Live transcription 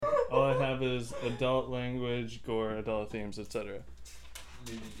tab is adult language, gore, adult themes, etc.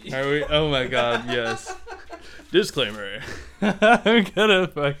 Are we? Oh my god, yes. Disclaimer. I'm gonna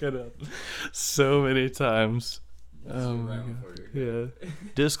fuck it up so many times. Oh my god. Yeah.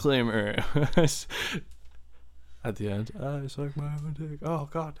 Disclaimer. At the end, I suck my own dick. Oh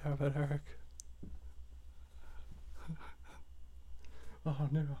god damn it, Eric. Oh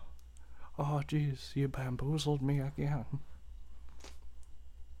no. Oh jeez, you bamboozled me again.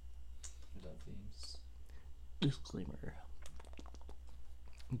 Adult themes. Disclaimer.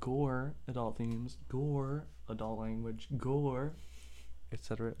 Gore, adult themes, gore, adult language, gore,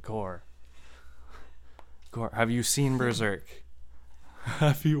 etc. Gore. Gore. Have you seen Berserk?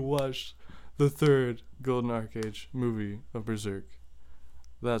 Have you watched the third Golden Arcade movie of Berserk?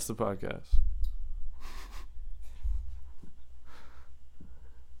 That's the podcast.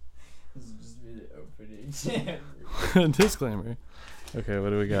 This is just really opening. Disclaimer. Okay, what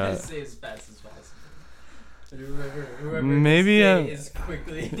do we got? Say as fast as possible. Whoever Maybe as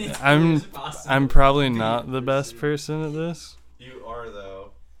quickly as possible. I'm probably not the best person at this. You are,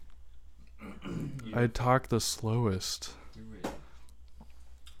 though. I talk the slowest. You're right.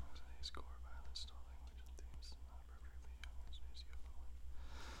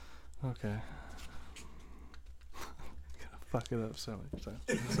 Okay. Gonna fuck it up so much time.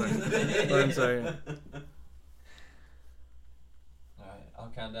 One second. Alright, I'll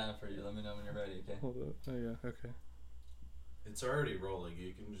count down for you. Let me know when you're ready, okay? Hold up. Oh yeah. Okay. It's already rolling.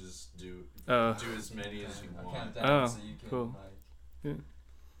 You can just do as many as you I'll want. count down Oh, so you can cool. Yeah.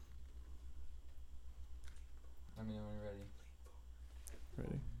 Let me know when you're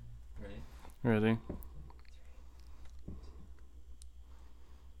ready. Ready? Ready? Ready.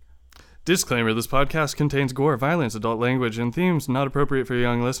 Disclaimer, this podcast contains gore, violence, adult language, and themes not appropriate for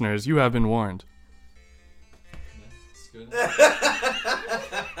young listeners. You have been warned. Yeah, it's good.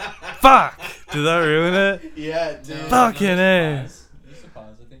 Fuck! Did that ruin it? Yeah, dude. Fucking A. Just a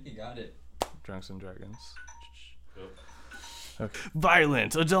pause. I think you got it. Drunks and Dragons. Oh. Okay.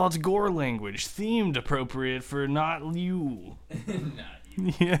 Violent, adult gore language, themed appropriate for not you. Not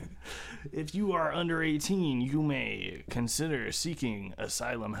you. Yeah. If you are under 18, you may consider seeking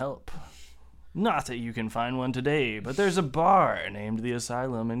asylum help. Not that you can find one today, but there's a bar named the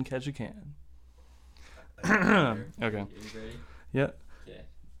Asylum in Ketchikan. Okay. Are you ready? Yeah. Okay.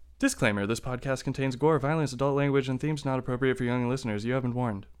 Disclaimer, this podcast contains gore, violence, adult language, and themes not appropriate for young listeners. You have been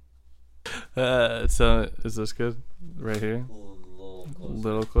warned. So, is this good? Right here? Little closer.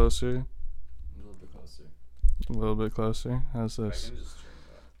 Little closer? A little bit closer. A little bit closer? How's I this? can just turn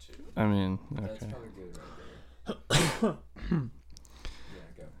it up, too. I mean, That's okay. probably good right there. Yeah,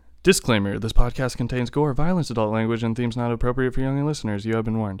 go. Disclaimer, this podcast contains gore, violence, adult language, and themes not appropriate for young listeners. You have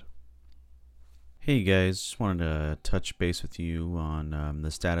been warned. Hey guys, just wanted to touch base with you on the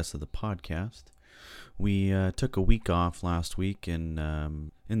status of the podcast. We took a week off last week, and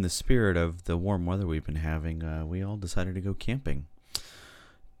in the spirit of the warm weather we've been having, we all decided to go camping.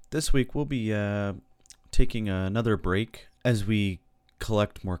 This week we'll be taking another break as we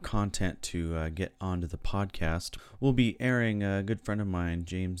collect more content to get onto the podcast. We'll be airing a good friend of mine,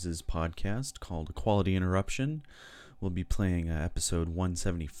 James's podcast called Quality Interruption. We'll be playing episode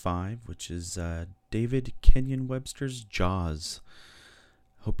 175, which is David Kenyon Webster's Jaws.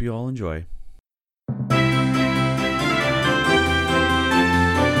 Hope you all enjoy.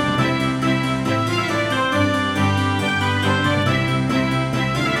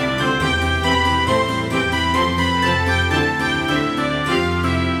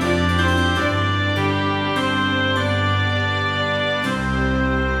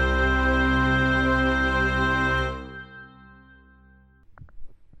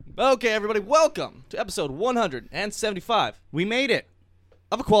 Okay, everybody, welcome to episode 175 We made it.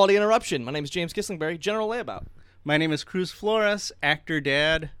 of A Quality Interruption. My name is James Kisslingberry, General Layabout. My name is Cruz Flores, actor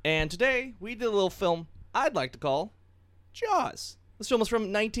dad. And today, we did a little film I'd like to call Jaws. This film is from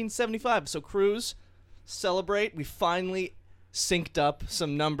 1975, so Cruz, celebrate. We finally synced up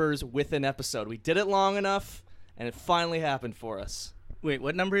some numbers with an episode. We did it long enough, and it finally happened for us. Wait,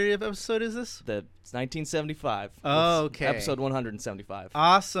 what number of episode is this? It's 1975. Oh, It's okay. Episode 175.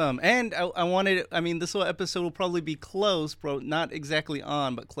 Awesome. And this whole episode will probably be close, not exactly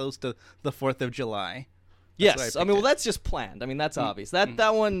on, but close to the 4th of July. Yes, I I mean, well, picked it. that's just planned. I mean, that's obvious.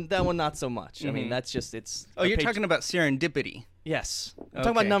 That one, not so much. I mean, that's just it's. Oh, a you're page- talking about serendipity. Yes, I'm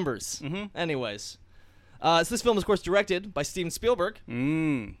talking about Okay. numbers. Anyways, so this film is, of course, directed by Steven Spielberg.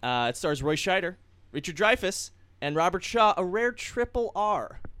 It stars Roy Scheider, Richard Dreyfuss, and Robert Shaw, a rare triple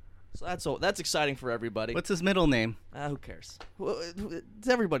R. So that's exciting for everybody. What's his middle name? Who cares? It's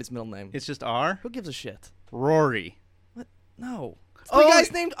everybody's middle name. It's just R? Who gives a shit? Rory. What? No. Three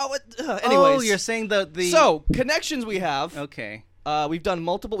guys named. Anyways. Oh, you're saying the. So connections we have. Okay. We've done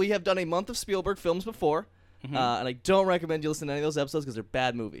multiple. We have done a month of Spielberg films before, and I don't recommend you listen to any of those episodes because they're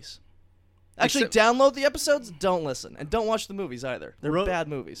bad movies. Actually, download the episodes. Don't listen, and don't watch the movies either. They're bad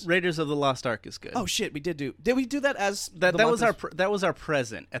movies. Raiders of the Lost Ark is good. Oh shit, we did do. Did we do that as that? That was our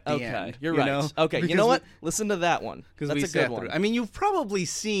present at the end. Okay, you're right. Know? Okay, you know what? Listen to that one because that's a good one. I mean, you've probably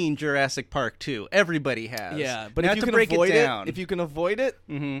seen Jurassic Park 2. Everybody has. Yeah, but now if you can avoid it, if you can avoid it,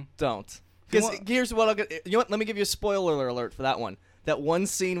 don't. Because here's what I'll get. You know what? Let me give you a spoiler alert for that one. That one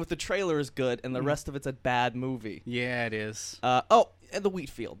scene with the trailer is good, and the rest of it's a bad movie. Yeah, it is. And the wheat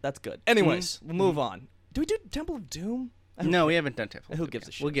field. That's good. Anyways, we'll move on. Do we do Temple of Doom? No, we haven't done Temple of Doom. Who gives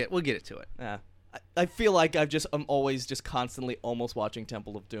a shit? We'll get it to it. Yeah. I feel like I'm always just constantly almost watching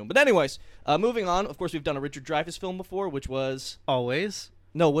Temple of Doom. But anyways, moving on. Of course, we've done a Richard Dreyfuss film before, which was... Always?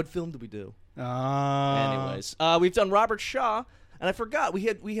 No, what film did we do? Anyways, we've done Robert Shaw. And I forgot,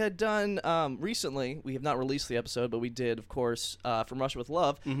 we had done recently, we have not released the episode, but we did, of course, From Russia with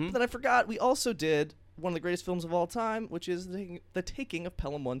Love. But then I forgot, we also did one of the greatest films of all time, which is The Taking of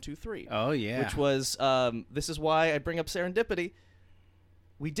Pelham 123. Oh, yeah. Which was, this is why I bring up Serendipity.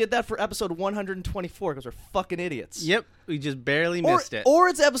 We did that for episode 124 because we're fucking idiots. Yep, we just barely missed it. Or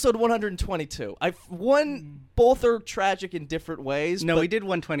it's episode 122. Both are tragic in different ways. No, we did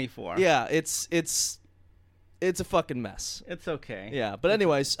 124. Yeah, it's a fucking mess. It's okay. Yeah, but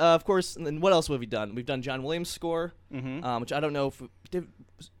anyways, of course, and then what else have we done? We've done John Williams' score, which I don't know if...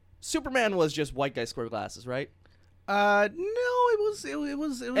 Superman was just white guy square glasses, right? No, it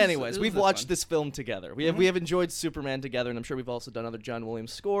was. Anyways, we've watched this film together. We have enjoyed Superman together, and I'm sure we've also done other John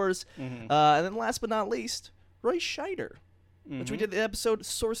Williams scores. And then last but not least, Roy Scheider, which we did the episode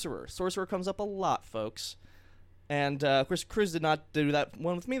Sorcerer. Sorcerer comes up a lot, folks. And of course, Cruz did not do that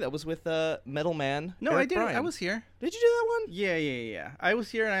one with me. That was with Metal Man. No, Eric I did. Bryan. I was here. Did you do that one? Yeah. I was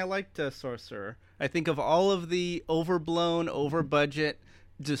here, and I liked Sorcerer. I think of all of the overblown, over-budget,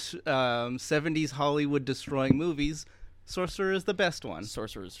 70s Hollywood destroying movies, Sorcerer is the best one.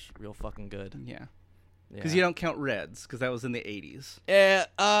 Sorcerer's real fucking good. Yeah. Because you don't count Reds, because that was in the 80s.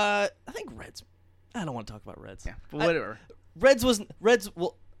 I think Reds. I don't want to talk about Reds. Yeah, but whatever. Reds is Reds.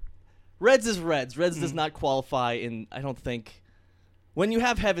 Reds does not qualify in, I don't think, when you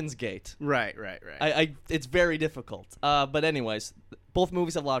have Heaven's Gate. Right. It's very difficult. But anyways, both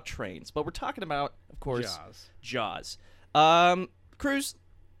movies have a lot of trains. But we're talking about, of course, Jaws. Cruz,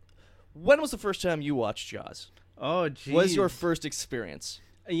 when was the first time you watched Jaws? Oh, geez. What was your first experience?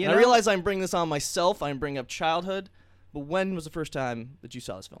 I realize I'm bringing this on myself. I'm bringing up childhood. But when was the first time that you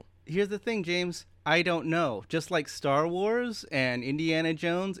saw this film? Here's the thing, James. I don't know. Just like Star Wars and Indiana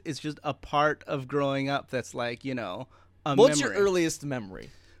Jones, it's just a part of growing up that's like, a What's memory. your earliest memory?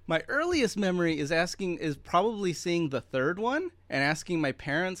 My earliest memory is probably seeing the third one and asking my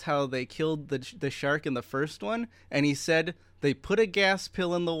parents how they killed the shark in the first one. And he said they put a gas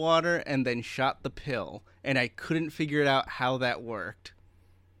pill in the water and then shot the pill. And I couldn't figure it out how that worked.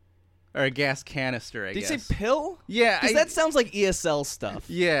 Or a gas canister, I guess. Did you say pill? Yeah. Because that sounds like ESL stuff.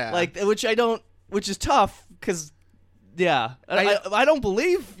 Yeah. Which is tough, because, yeah. I don't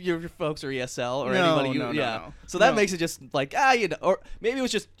believe your folks are ESL or anybody. No. So that makes it just like, or maybe it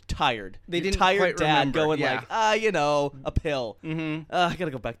was just tired. They didn't tired quite dad remember. going Yeah. a pill. I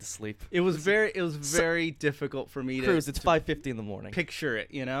gotta go back to sleep. It was very difficult for me Cruz, it's 5:50 in the morning. Picture it,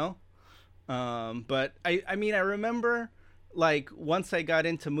 But I mean, I remember, like, once I got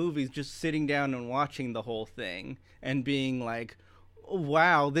into movies, just sitting down and watching the whole thing and being like,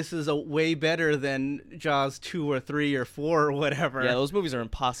 wow, this is way better than Jaws 2 or 3 or 4 or whatever. Yeah, those movies are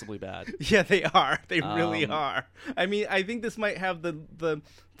impossibly bad. Yeah, they are. They really are. I mean, I think this might have the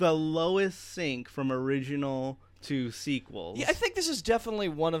lowest sync from original to sequels. Yeah, I think this is definitely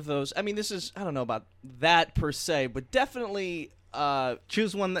one of those. I mean, I don't know about that per se, but definitely...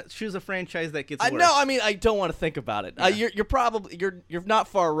 choose a franchise that gets worse. No, I mean, I don't want to think about it. Yeah. You're not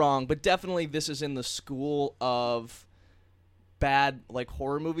far wrong, but definitely this is in the school of bad, like,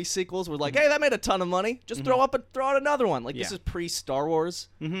 horror movie sequels. We're like, hey, that made a ton of money. Just throw out another one. Like, this is pre-Star Wars,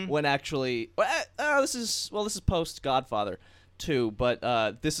 when actually, this is post Godfather 2,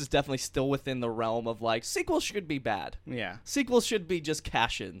 but this is definitely still within the realm of, like, sequels should be bad. Yeah. Sequels should be just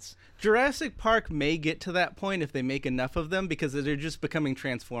cash-ins. Jurassic Park may get to that point if they make enough of them, because they're just becoming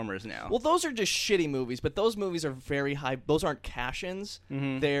Transformers now. Well, those are just shitty movies, but those movies are very high. Those aren't cash-ins.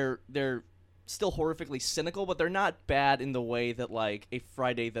 They're still horrifically cynical, but they're not bad in the way that, like, a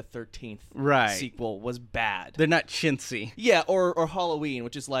Friday the 13th sequel was bad. They're not chintzy. Yeah, or Halloween,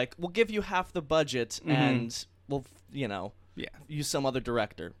 which is like, we'll give you half the budget and we'll, use some other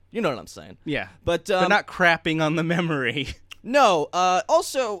director. You know what I'm saying? Yeah. But they're not crapping on the memory. No.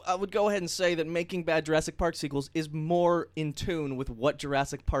 Also, I would go ahead and say that making bad Jurassic Park sequels is more in tune with what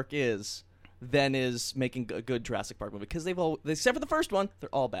Jurassic Park is than is making a good Jurassic Park movie. Because except for the first one, they're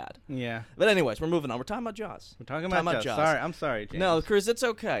all bad. Yeah. But anyways, we're moving on. We're talking about Jaws. We're talking about Jaws. Sorry, I'm sorry, James. No, Cruz, it's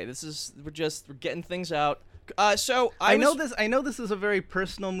okay. We're getting things out. So I know this is a very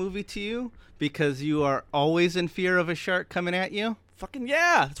personal movie to you because you are always in fear of a shark coming at you. Fucking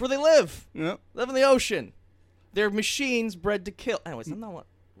yeah, that's where they live. Yep. Live in the ocean. They're machines bred to kill. Anyways,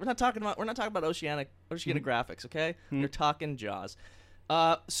 we're not talking about oceanographics, okay? We're talking Jaws.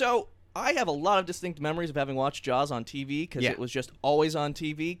 So I have a lot of distinct memories of having watched Jaws on TV because it was just always on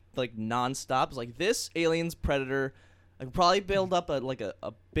TV, like nonstop. It was like this, Aliens, Predator. I could probably build up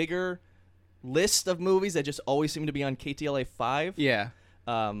a bigger list of movies that just always seem to be on KTLA 5. Yeah.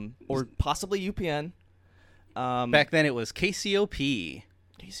 Or possibly UPN. Back then it was KCOP.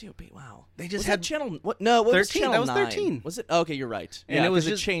 KCOP, wow. They just was had that channel. What? No, what 13. was channel That was 9? 13. Was it? Okay, you're right. And yeah, it was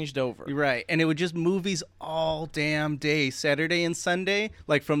just changed over. You're right. And it was just movies all damn day, Saturday and Sunday.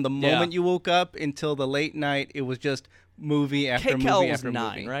 Like from the moment you woke up until the late night, it was just movie after movie was after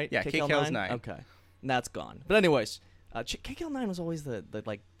 9, movie. Right? Yeah, KCAL's 9. Okay, and that's gone. But anyways, KCAL 9 was always the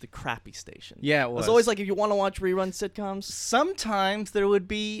crappy station. Yeah, it was. Always like if you want to watch rerun sitcoms. Sometimes there would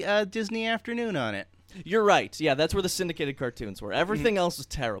be Disney Afternoon on it. You're right. Yeah, that's where the syndicated cartoons were. Everything else was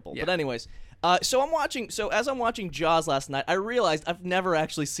terrible. Yeah. But anyways, so as I'm watching Jaws last night, I realized I've never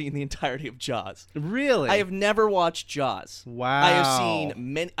actually seen the entirety of Jaws. Really? I have never watched Jaws. Wow. I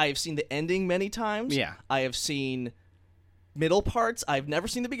have seen the ending many times. Yeah. I have seen middle parts. I've never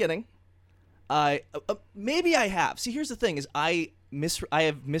seen the beginning. Maybe I have. See, here's the thing: is I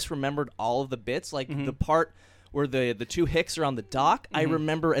have misremembered all of the bits, like the part where the two Hicks are on the dock. I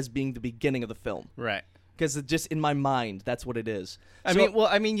remember as being the beginning of the film. Right. Because just in my mind, that's what it is.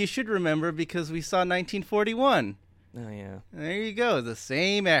 I mean, you should remember because we saw 1941. Oh yeah. There you go, the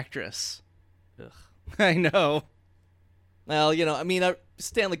same actress. Ugh. I know. Well,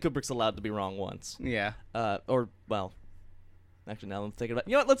 Stanley Kubrick's allowed to be wrong once. Yeah. Actually, now I'm thinking about.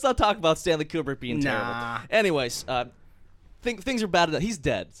 Let's not talk about Stanley Kubrick being terrible. Anyways, things are bad enough. He's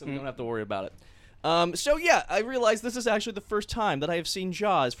dead, so we don't have to worry about it. So yeah, I realized this is actually the first time that I have seen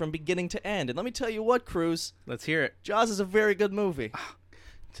Jaws from beginning to end. And let me tell you what, Cruz. Let's hear it. Jaws is a very good movie.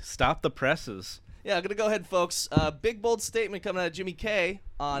 Stop the presses. Yeah, I'm going to go ahead, folks. Big, bold statement coming out of Jimmy K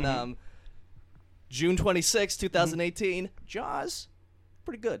on June 26, 2018. Jaws,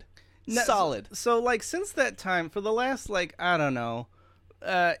 pretty good. Solid. So, since that time, for the last, I don't know,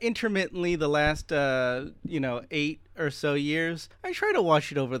 intermittently the last 8 or so years, I try to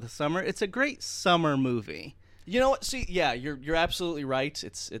watch it over the summer. It's a great summer movie. You know what? See, yeah, you're absolutely right.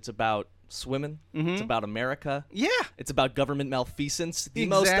 It's about swimming. It's about America. Yeah. It's about government malfeasance. The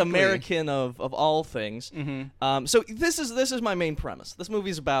most American of all things. So this is my main premise. This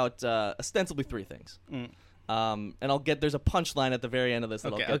movie's about ostensibly 3 things. And there's a punchline at the very end of this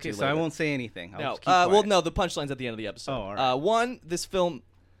that I'll get to later. So I won't say anything. No. Just keep quiet. No, the punchline's at the end of the episode. Oh, all right. One, this film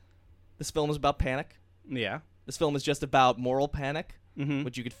is about panic. Yeah. This film is just about moral panic,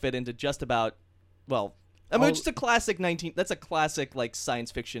 which you could fit into just about, just a classic that's a classic,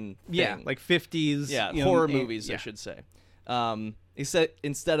 science fiction thing. Yeah, 50s. Yeah, horror movies, I should say.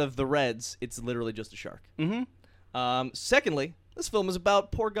 Instead of the Reds, it's literally just a shark. Secondly, this film is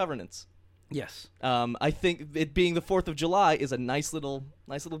about poor governance. Yes. I think it being the 4th of July is a nice little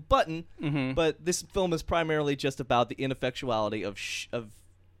button, but this film is primarily just about the ineffectuality of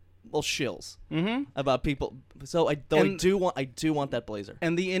shills. About people. So I do want that blazer.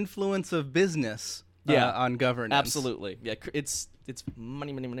 And the influence of business on governance. Absolutely. Yeah, it's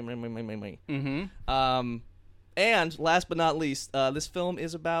money. And last but not least, this film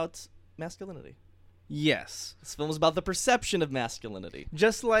is about masculinity. Yes. This film is about the perception of masculinity.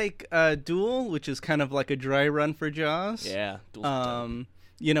 Just like Duel, which is kind of like a dry run for Jaws. Yeah.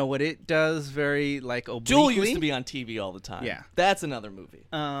 What it does very obliquely. Duel used to be on TV all the time. Yeah. That's another movie.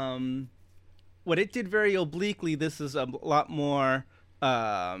 What it did very obliquely, this is a lot more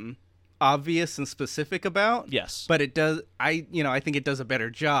obvious and specific about. Yes. But it does, I think it does a better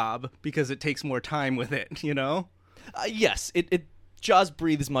job because it takes more time with it, Yes. Jaws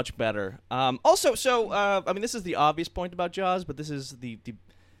breathes much better. This is the obvious point about Jaws, but this is the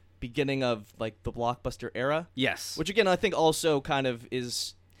beginning of the blockbuster era. Yes. Which again, I think also kind of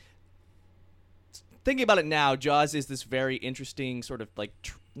is thinking about it now. Jaws is this very interesting sort of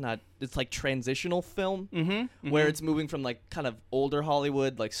transitional film where it's moving from kind of older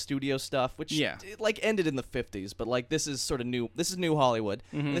Hollywood studio stuff, which it ended in the 50s, but this is sort of new. This is new Hollywood.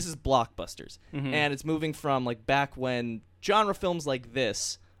 And this is blockbusters, and it's moving from back when genre films like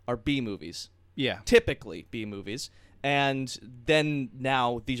this are B movies. Yeah. Typically B movies. and then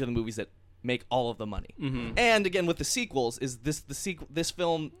now these are the movies that make all of the money. Mm-hmm. And again, with the sequels, is this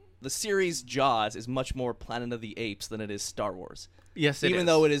film, the series Jaws, is much more Planet of the Apes than it is Star Wars. Yes, it is. Even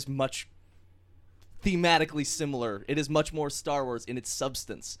though it is much thematically similar, it is much more Star Wars in its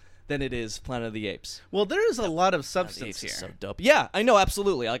substance than it is Planet of the Apes. Well, there is a lot of Planet of the substance Apes here. is so dope. Yeah, I know,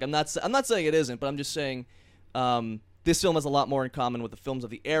 absolutely. Like, I'm not saying it isn't, but I'm just saying this film has a lot more in common with the films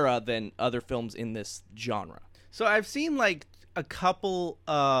of the era than other films in this genre. So I've seen like a couple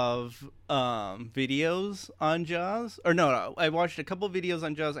of videos on Jaws. Or no, I watched a couple videos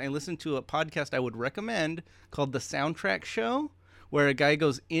on Jaws. And I listened to a podcast I would recommend called The Soundtrack Show, where a guy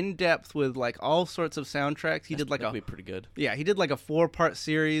goes in depth with like all sorts of soundtracks. He did like That'd be pretty good. Yeah, he did like a 4-part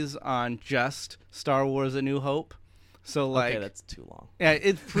series on just Star Wars: A New Hope. So like, Okay, that's too long. yeah,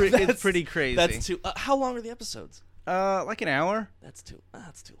 it's pretty crazy. That's too. How long are the episodes? like an hour. That's too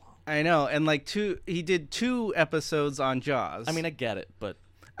long. I know, and like he did 2 episodes on Jaws. I mean, I get it, but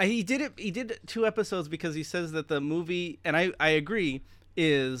He did 2 episodes because he says that the movie, and I agree,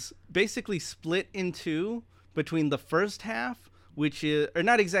 is basically split in 2 between the first half, which is, or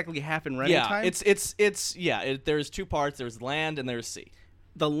not exactly half in running time. There's 2 parts. There's land and there's sea.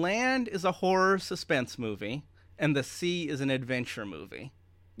 The land is a horror suspense movie, and the sea is an adventure movie.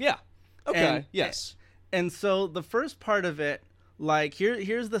 Yeah. Okay. And- yes. And so the first part of it, like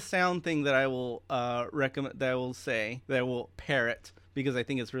here's the sound thing that I will recommend, that I will say, that I will parrot because I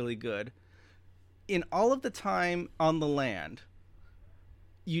think it's really good. In all of the time on the land,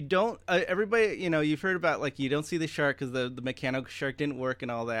 you don't everybody, you've heard about like you don't see the shark because the mechanical shark didn't work and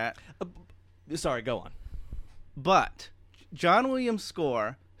all that. Sorry. Go on. But John Williams'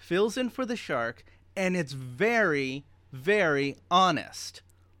 score fills in for the shark, and it's very, very honest.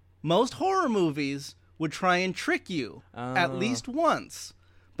 Most horror movies would try and trick you at least once.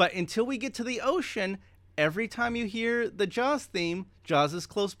 But until we get to the ocean, every time you hear the Jaws theme, Jaws is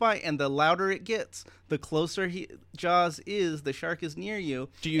close by, and the louder it gets, the closer Jaws is, the shark is near you.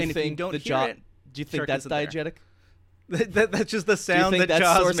 Do you and think if you don't the hear Jaws? it, Do you think shark that's isn't there. diegetic? That's just the Do you sound think that that's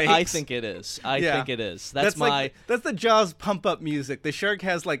Jaws source? makes. I think it is. I think it is. That's my. like, that's the Jaws pump up music. The shark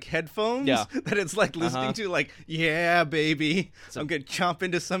has like headphones that it's like listening to, like, yeah, baby, I'm gonna chomp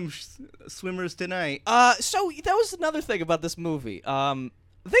into some swimmers tonight. So that was another thing about this movie.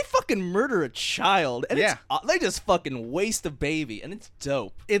 They fucking murder a child, and they just fucking waste a baby, and it's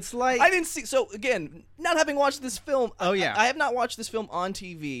dope. It's like I didn't see. So again, not having watched this film, Oh, yeah. I have not watched this film on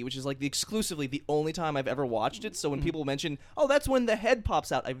TV, which is like exclusively the only time I've ever watched it. So when people mention, "Oh, that's when the head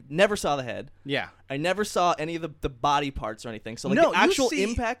pops out," I never saw the head. yeah. I never saw any of the body parts or anything. So like No, the actual you see,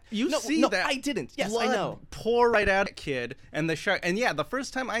 impact. You see no, that I didn't. Yes, blood I know. pour right out of kid and the shark. And yeah, the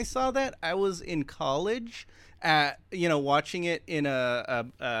first time I saw that, I was in college. Watching it in a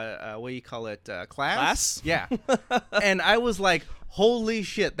what do you call it, class? Class? Yeah. And I was like, holy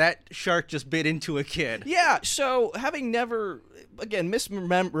shit, that shark just bit into a kid. Yeah, so having never, again,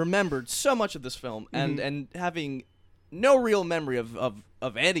 misremembered so much of this film and having no real memory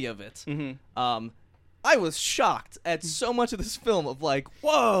of any of it, I was shocked at so much of this film of like,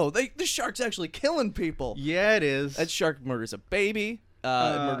 whoa, the shark's actually killing people. Yeah, it is. That shark murders a baby, it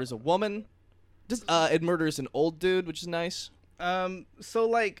murders a woman, it murders an old dude, which is nice. So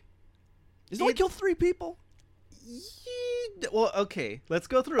like, Does it only kill 3 people? well, okay, let's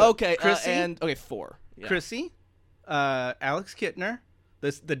go through Okay, it. Chrissy, 4. Yeah. Chrissy, Alex Kittner,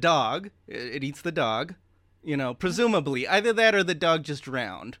 the dog. It eats the dog. Presumably either that or the dog just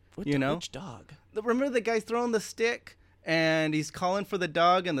drowned. Which dog? Remember the guy throwing the stick and he's calling for the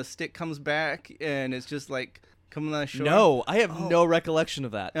dog and the stick comes back and it's just like coming on the shore? No, I have no recollection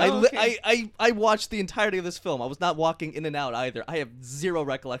of that. Oh, okay. I watched the entirety of this film. I was not walking in and out either. I have zero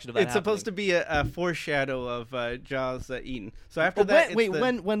recollection of that. It's supposed to be a foreshadow of Jaws eaten. So after that,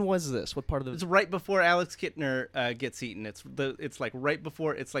 when was this? What part of it's the? right before Alex Kittner gets eaten. It's like right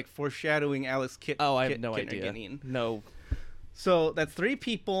before. It's like foreshadowing Alex Kittner. Oh, I have no Kittner idea. getting eaten. No. So that's 3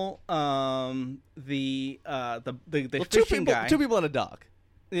 people. The fishing guy. 2 people and a dog.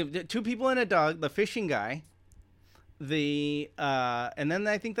 2 people and a dog. The fishing guy. And then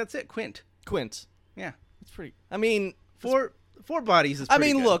I think that's it. Quint. Yeah. It's pretty. I mean, 4 bodies is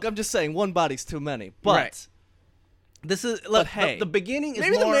pretty good. look, I'm just saying 1 body's too many. But Right. This is But hey, the beginning is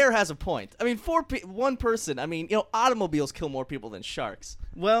maybe more, the mayor has a point. I mean, 1 person. I mean, automobiles kill more people than sharks.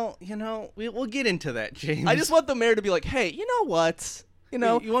 Well, we'll get into that, James. I just want the mayor to be like, hey, you know what? you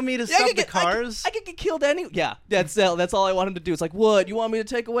want me to stop the cars? I could get killed Yeah, that's all I want him to do. It's like, what? You want me to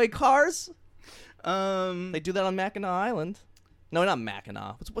take away cars? They do that on Mackinac Island. No, not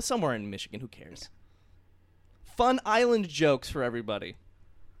Mackinac. What's somewhere in Michigan? Who cares? Fun island jokes for everybody.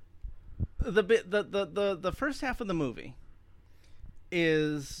 The first half of the movie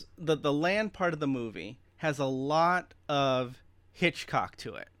is the land part of the movie has a lot of Hitchcock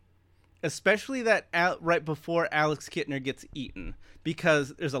to it, especially that right before Alex Kittner gets eaten,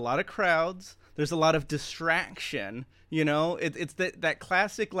 because there's a lot of crowds, there's a lot of distraction. You know, it's that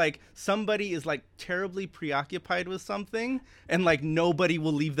classic, like, somebody is like terribly preoccupied with something and like nobody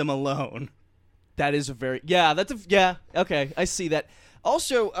will leave them alone. That is okay, I see that.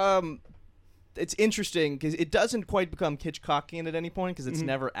 Also, it's interesting because it doesn't quite become Hitchcockian at any point because it's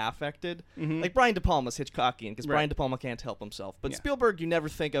never affected. Like Brian De Palma's Hitchcockian because Brian De Palma can't help himself. But Spielberg, you never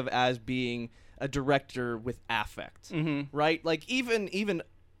think of as being a director with affect, right? Like even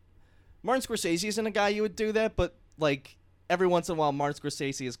Martin Scorsese isn't a guy you would do that, but like every once in a while, Martin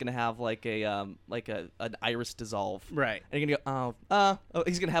Scorsese is gonna have like an iris dissolve, right? And you're gonna go,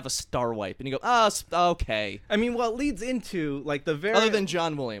 he's gonna have a star wipe, and you go, okay. I mean, well, it leads into like the very other than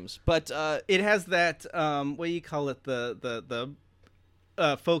John Williams, but it has that what do you call it, the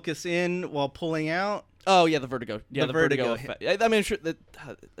focus in while pulling out. Oh yeah, the vertigo. Yeah, the vertigo effect. I mean, sure,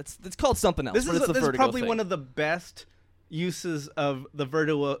 it's called something else. This but it's the this vertigo is probably thing. one of the best uses of the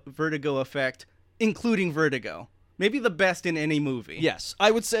vertigo effect, including Vertigo. Maybe the best in any movie. Yes,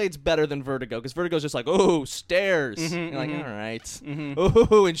 I would say it's better than Vertigo because Vertigo's just like, oh, stairs. You're like, all right.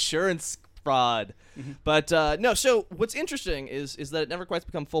 Oh, insurance fraud. But no. So what's interesting is that it never quite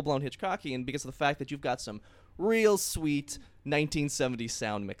become full blown Hitchcockian because of the fact that you've got some real sweet 1970s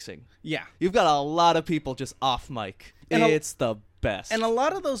sound mixing. Yeah, you've got a lot of people just off mic. And it's the best. And a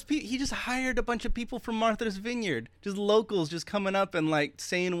lot of those people, he just hired a bunch of people from Martha's Vineyard, just locals, just coming up and like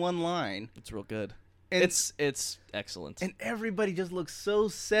saying one line. It's real good. And it's excellent. And everybody just looks so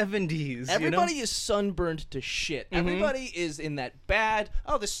 70s. Everybody is sunburned to shit. Everybody is in that bad,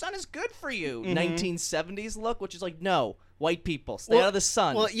 the sun is good for you, 1970s look, which is like, no, white people, stay out of the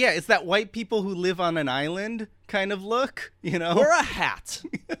sun. Well, yeah, it's that white people who live on an island kind of look, you know? Wear a hat.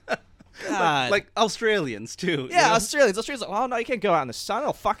 God. Like Australians, too. Yeah, you know? Australians. Australians like, oh, no, you can't go out in the sun.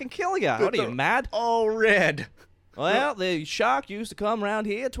 It'll fucking kill you. What are you, mad? All red. Well, the shark used to come around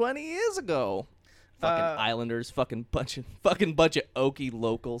here 20 years ago. Fucking islanders, fucking bunch of oaky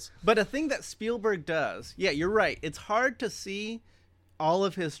locals. But a thing that Spielberg does, yeah, you're right. It's hard to see all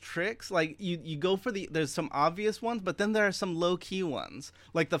of his tricks. Like you go for there's some obvious ones, but then there are some low key ones.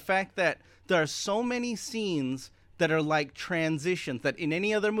 Like the fact that there are so many scenes that are like transitions that in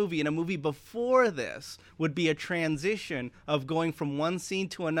any other movie, in a movie before this, would be a transition of going from one scene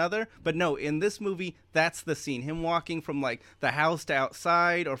to another. But no, in this movie, that's the scene. Him walking from like the house to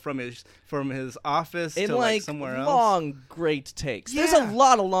outside or from his office to like somewhere else. Long, great takes. Yeah. There's a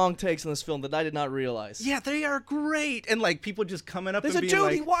lot of long takes in this film that I did not realize. Yeah, they are great. And like people just coming up There's and a being dude,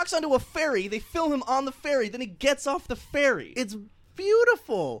 like, he walks onto a ferry, they film him on the ferry, then he gets off the ferry. It's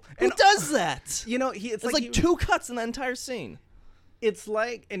beautiful. Who does that? You know, it's like two cuts in that entire scene. It's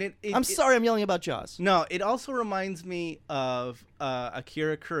like, and I'm sorry, I'm yelling about Jaws. No, it also reminds me of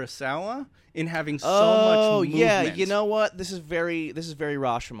Akira Kurosawa in having so much movement. Yeah, you know what? This is very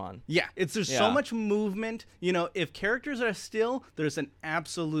Rashomon. Yeah, there's so much movement. You know, if characters are still, there's an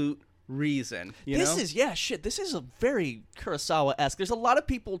absolute reason. This is a very Kurosawa-esque. There's a lot of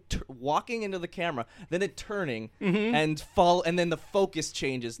people walking into the camera, then it turning and fall, and then the focus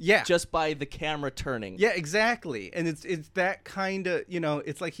changes just by the camera turning. Yeah, exactly. And it's that kind of, you know,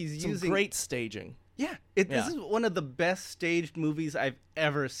 it's like he's using great staging. Yeah, this is one of the best staged movies I've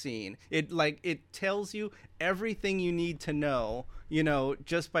ever seen. It tells you everything you need to know, you know,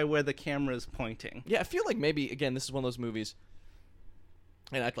 just by where the camera is pointing. Yeah, I feel like maybe, again, this is one of those movies,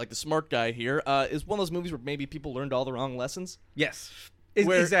 and act like the smart guy here, is one of those movies where maybe people learned all the wrong lessons. Yes,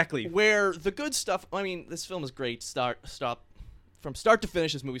 exactly. Where the good stuff, I mean, this film is great, from start to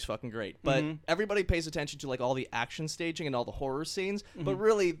finish, this movie's fucking great. But everybody pays attention to like all the action staging and all the horror scenes, but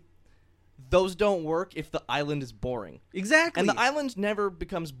really, those don't work if the island is boring. Exactly. And the island never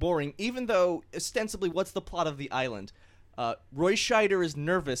becomes boring, even though, ostensibly, what's the plot of the island? Roy Scheider is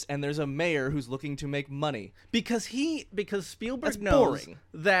nervous, and there's a mayor who's looking to make money. Because Spielberg That's knows boring.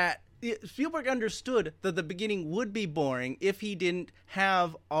 that Spielberg understood that the beginning would be boring if he didn't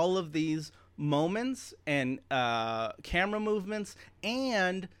have all of these moments and camera movements,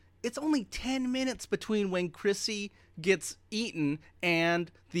 and it's only 10 minutes between when Chrissy gets eaten and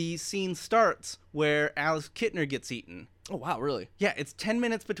the scene starts where Alex Kittner gets eaten. Oh, wow, really? Yeah, it's 10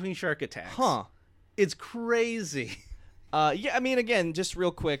 minutes between shark attacks. Huh. It's crazy. Yeah, I mean, again, just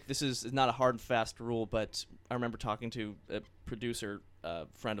real quick, this is not a hard and fast rule, but I remember talking to a producer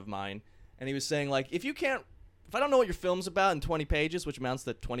friend of mine, and he was saying, like, if I don't know what your film's about in 20 pages, which amounts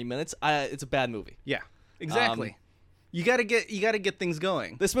to 20 minutes, it's a bad movie. Yeah, exactly. You gotta get things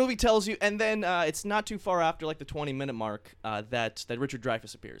going. This movie tells you, and then it's not too far after like the 20-minute mark that Richard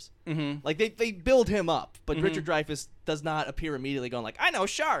Dreyfuss appears. Mm-hmm. Like they build him up, but Richard Dreyfuss does not appear immediately going like, I know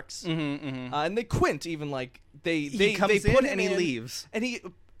sharks. And they Quint even like he comes put in him and he leaves.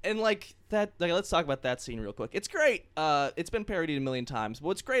 And like that, like, let's talk about that scene real quick. It's great. It's been parodied a million times. But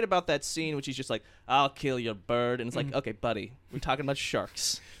what's great about that scene, which he's just like, "I'll kill your bird," and it's like, okay, buddy, we're talking about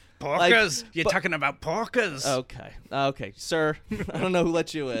sharks. Porkers, Like, you're talking about porkers. Okay, sir. I don't know who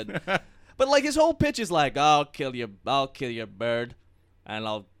let you in, but like his whole pitch is like, I'll kill your bird, and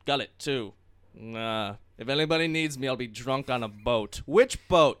I'll gut it too. If anybody needs me, I'll be drunk on a boat. Which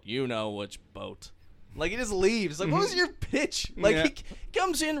boat? You know which boat. Like, he just leaves. Like, what was your pitch? Like, he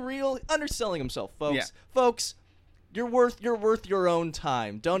comes in real underselling himself, folks. Yeah. Folks, you're worth your own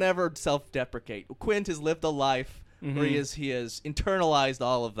time. Don't ever self-deprecate. Quint has lived a life where he has internalized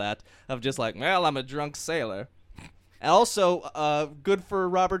all of that of just like, well, I'm a drunk sailor. And also, good for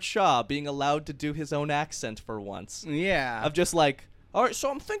Robert Shaw being allowed to do his own accent for once. Yeah. Of just like, all right, so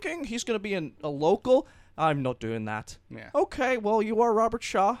I'm thinking he's going to be a local. I'm not doing that. Yeah. Okay, well, you are Robert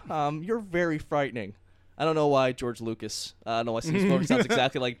Shaw. You're very frightening. I don't know why George Lucas. I don't know why Steve Spielberg sounds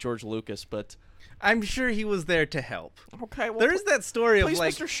exactly like George Lucas, but I'm sure he was there to help. okay. Well, There is that story of please,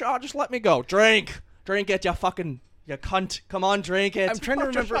 like Mr. Shaw, just let me go. Drink it, you cunt. Come on, drink it. I'm trying to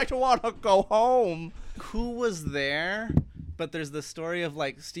remember- I don't want to go home. who was there, but there's the story of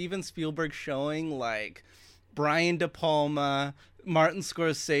like Steven Spielberg showing like Brian De Palma, Martin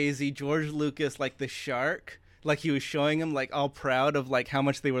Scorsese, George Lucas, like the shark. Like he was showing him like all proud of like how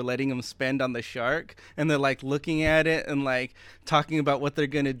much they were letting him spend on the shark, and they're like looking at it and like talking about what they're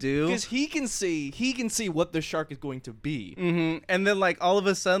gonna do. Because he can see what the shark is going to be. And then like all of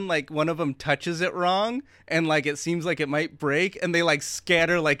a sudden like one of them touches it wrong, and like it seems like it might break, and they like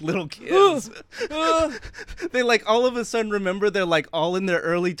scatter like little kids. They like all of a sudden remember they're like all in their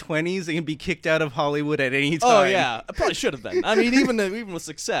early 20s and can be kicked out of Hollywood at any time. Oh yeah, I probably should have been. I mean, even with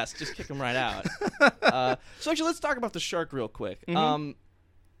success, just kick him right out. So actually, let's talk about the shark real quick.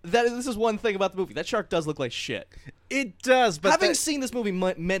 This is one thing about the movie. That shark does look like shit. It does, but Having seen this movie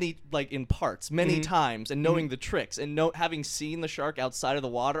many like in parts, many times, and knowing the tricks, and having seen the shark outside of the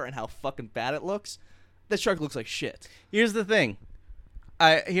water and how fucking bad it looks, that shark looks like shit. here's the thing.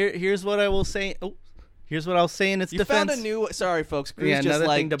 Here's what I will say. Oh, here's what I'll say in its You defense. found a new. Sorry, folks. Cruz Yeah, just another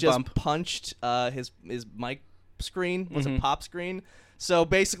like thing to just bump. punched his mic screen. Was a pop screen. So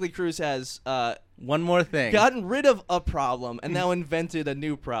basically, Cruz has One more thing. gotten rid of a problem and now invented a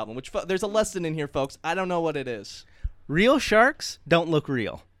new problem. Which there's a lesson in here, folks. I don't know what it is. Real sharks don't look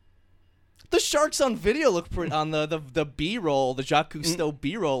real. The sharks on video look pretty. On the B-roll, the Jacques Cousteau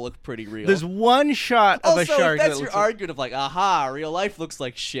B-roll look pretty real. There's one shot of also, a shark that's that your looks like, argument of like, aha, real life looks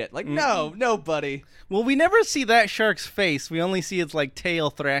like shit. Like, no, buddy. well, we never see that shark's face. We only see its like tail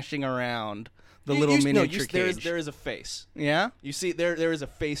thrashing around the little miniature cage. There is a face. Yeah. You see, there is a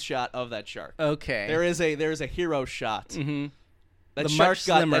face shot of that shark. Okay. There is a hero shot. Mm-hmm. That The shark much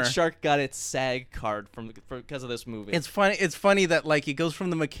got slimmer. that shark got its SAG card because of this movie. It's funny. It's funny that like it goes from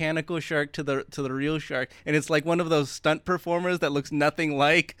the mechanical shark to the real shark, and it's like one of those stunt performers that looks nothing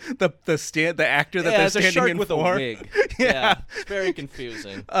like the actor that they're it's a standing shark in with for. a wig. Yeah. It's very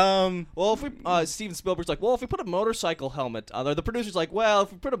confusing. Um. Well, if we Steven Spielberg's like, well, if we put a motorcycle helmet on there, the producer's like, well,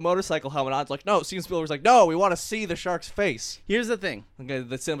 if we put a motorcycle helmet on, it's like, no. Steven Spielberg's like, no, we want to see the shark's face. Here's the thing. Okay,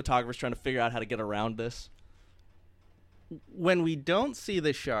 the cinematographer's trying to figure out how to get around this. When we don't see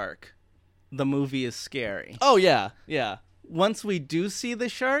the shark, the movie is scary. Oh yeah. Once we do see the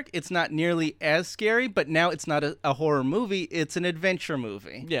shark, it's not nearly as scary, but now it's not a horror movie, it's an adventure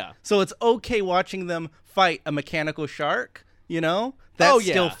movie. Yeah. So it's okay watching them fight a mechanical shark, you know? That's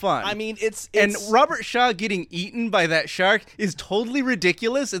still fun. I mean, it's and Robert Shaw getting eaten by that shark is totally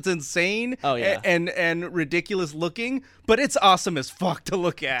ridiculous. It's insane. Oh, yeah. And ridiculous looking, but it's awesome as fuck to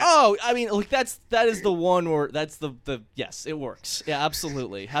look at. Oh, I mean, like that is the one where that's the yes, it works. Yeah,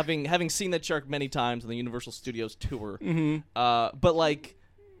 absolutely. Having seen that shark many times on the Universal Studios tour. But like,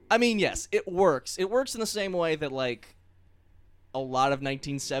 I mean, yes, it works. It works in the same way that like a lot of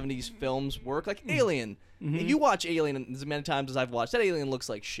 1970s films work, like Alien. You watch Alien as many times as I've watched, that alien looks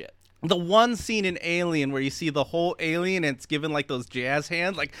like shit. The one scene in Alien where you see the whole alien and it's given like those jazz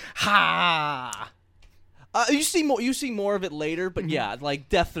hands, like ha. You see more of it later, but yeah, like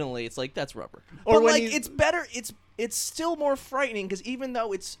definitely, it's like that's rubber. Or But when like he's- it's better. It's still more frightening because even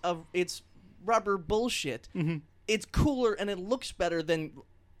though it's rubber bullshit, it's cooler and it looks better than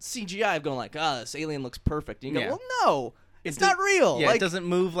CGI of going like, this alien looks perfect. And you go, Yeah. well, no, It's not real. Yeah, like, it doesn't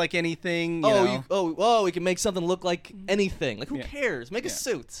move like anything. You know. We can make something look like anything. Like, who cares? Make a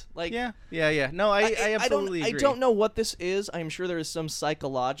suit. Like, yeah. No, I absolutely agree. I don't know what this is. I'm sure there is some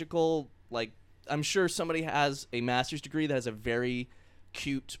psychological, like, I'm sure somebody has a master's degree that has a very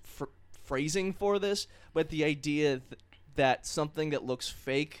cute phrasing for this, but the idea that something that looks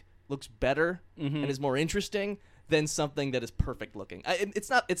fake looks better and is more interesting than something that is perfect looking.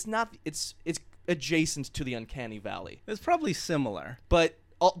 It's adjacent to the uncanny valley. It's probably similar. But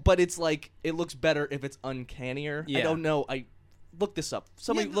it's like it looks better if it's uncannier. Yeah. I don't know. I look this up.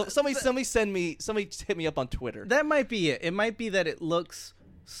 Somebody hit me up on Twitter. That might be it. It might be that it looks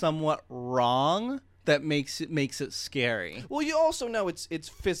somewhat wrong that makes it scary. Well, you also know it's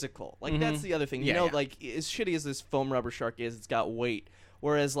physical. Like that's the other thing. You know, Yeah. like as shitty as this foam rubber shark is, it's got weight.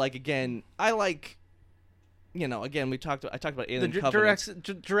 Whereas, like, again, I like, you know, again, I talked about Alien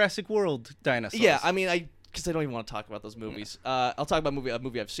Covenant. Jurassic World dinosaurs. Yeah, I mean, because I don't even want to talk about those movies. I'll talk about a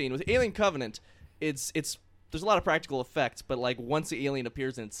movie I've seen with Alien Covenant. It's there's a lot of practical effects, but like once the alien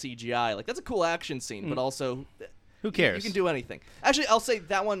appears in CGI, like that's a cool action scene, but also Who cares? You can do anything. Actually, I'll say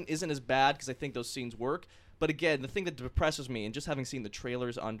that one isn't as bad because I think those scenes work. But again, the thing that depresses me, and just having seen the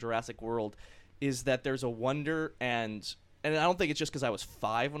trailers on Jurassic World, is that there's a wonder and I don't think it's just because I was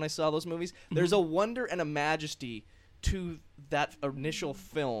 5 when I saw those movies. There's a wonder and a majesty to that initial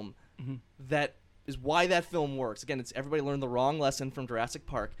film that is why that film works. Again, it's everybody learned the wrong lesson from Jurassic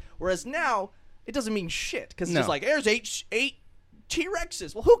Park. Whereas now, it doesn't mean shit because it's just like, there's eight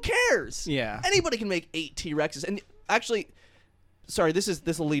T-Rexes. Well, who cares? Yeah. Anybody can make 8 T-Rexes. And actually, sorry,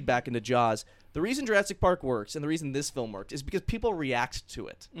 this will lead back into Jaws. The reason Jurassic Park works and the reason this film worked is because people react to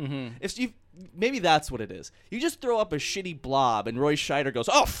it. Maybe that's what it is. You just throw up a shitty blob and Roy Scheider goes,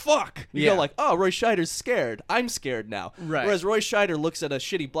 "Oh fuck!" You go like, "Oh, Roy Scheider's scared. I'm scared now." Right. Whereas Roy Scheider looks at a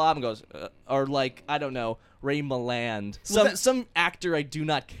shitty blob and goes, or like I don't know, Ray Milland, some actor I do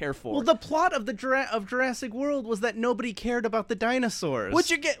not care for. Well, the plot of of Jurassic World was that nobody cared about the dinosaurs.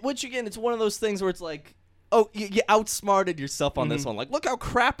 Which again, it's one of those things where it's like, oh, you outsmarted yourself on this one. Like, look how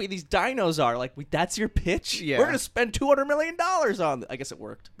crappy these dinos are. Like, that's your pitch? Yeah. We're going to spend $200 million on I guess it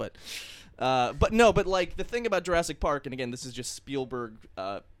worked. But like, the thing about Jurassic Park, and again, this is just Spielberg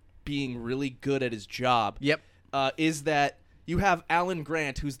being really good at his job. Yep. Is that you have Alan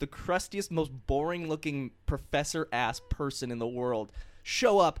Grant, who's the crustiest, most boring-looking professor-ass person in the world,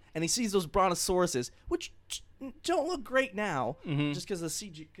 show up, and he sees those brontosauruses, which don't look great now, just because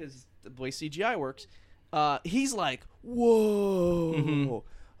the way CGI works. He's like, whoa,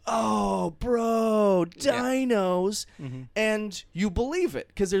 oh, bro, dinos, and you believe it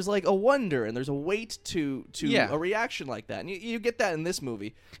because there's like a wonder and there's a weight to a reaction like that, and you get that in this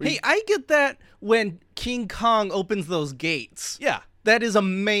movie. Hey, I get that when King Kong opens those gates. Yeah, that is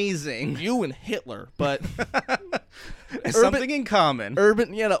amazing. You and Hitler, but something in common.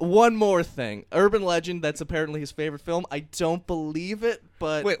 One more thing. Urban legend. That's apparently his favorite film. I don't believe it,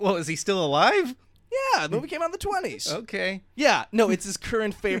 but Wait, well, is he still alive? yeah, the movie came out in the 1920s. Okay. Yeah, no, it's his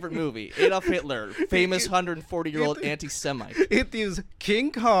current favorite movie. Adolf Hitler, famous 140-year-old anti-Semite. It is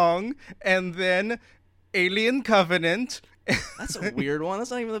King Kong and then Alien Covenant. That's a weird one.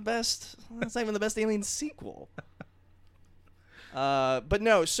 That's not even the best. That's not even the best Alien sequel. But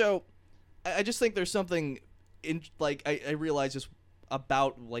no, so I just think there's something in like I realize just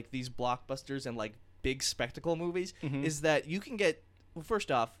about like these blockbusters and like big spectacle movies is that you can get first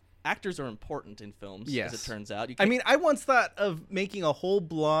off. Actors are important in films, as it turns out. I mean, I once thought of making a whole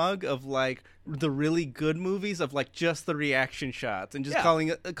blog of like the really good movies of like just the reaction shots and just calling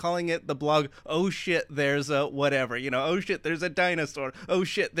it the blog. Oh shit, there's a whatever, you know. Oh shit, there's a dinosaur. Oh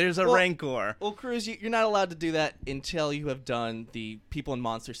shit, there's a rancor. Well, Cruz, you're not allowed to do that until you have done the people in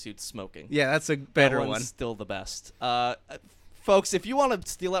monster suits smoking. Yeah, that's a better that one's one. Still the best. Folks, if you want to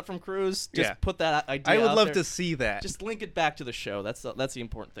steal that from Cruz, just put that idea I would out love there. to see that. Just link it back to the show. That's the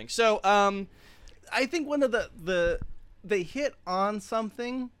important thing. So, I think one of they hit on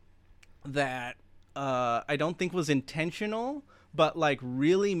something that I don't think was intentional, but like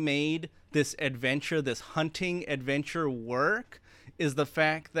really made this hunting adventure work is the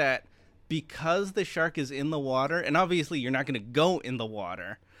fact that because the shark is in the water, and obviously you're not going to go in the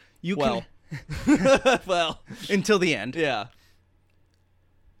water, well, until the end. Yeah.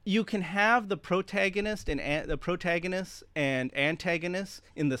 You can have the protagonist and antagonist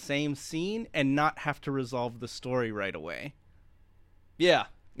in the same scene and not have to resolve the story right away. Yeah.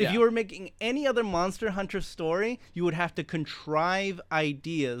 If you were making any other Monster Hunter story, you would have to contrive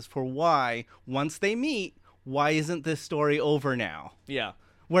ideas for why, once they meet, why isn't this story over now? Yeah.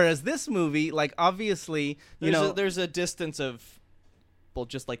 Whereas this movie, like, obviously, there's a distance of, well,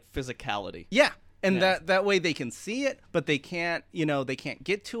 just like physicality. Yeah. And Yeah. that way they can see it, but they can't, they can't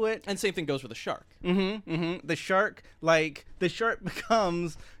get to it. And same thing goes with the shark. The shark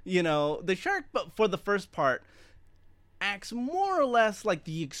becomes, the shark, but for the first part, acts more or less like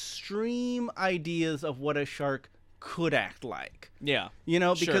the extreme ideas of what a shark could act like. Yeah.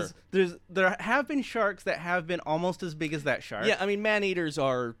 Because there have been sharks that have been almost as big as that shark. Yeah, I mean, man-eaters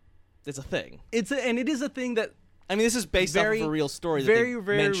it's a thing. And it is a thing that I mean, this is based off of a real story that very, they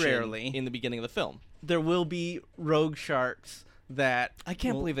very mention rarely in the beginning of the film. there will be rogue sharks that I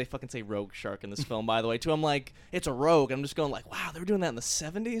can't believe they fucking say rogue shark in this film, by the way, too. I'm like, it's a rogue. I'm just going like, wow, they were doing that in the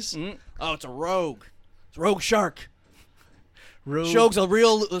 70s? Oh, it's a rogue. It's a rogue shark. rogue Shark's a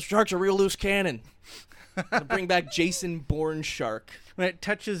real loose cannon. Bring back Jason Bourne shark. when it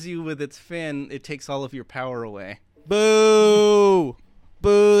touches you with its fin, it takes all of your power away. Boo!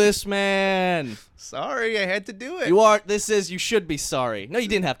 Boo this man. Sorry, I had to do it. You should be sorry. No, you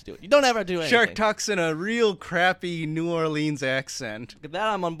didn't have to do it. You don't ever do anything. Shark talks in a real crappy New Orleans accent. That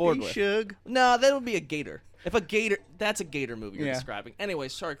I'm on board Hey, with. Shug. No, that would be a gator. That's a gator movie you're describing. Anyway,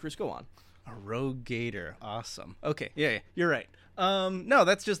 sorry, Chris, go on. A rogue gator. Awesome. Okay, yeah, you're right. No,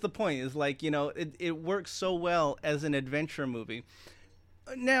 that's just the point. Is like, it works so well as an adventure movie.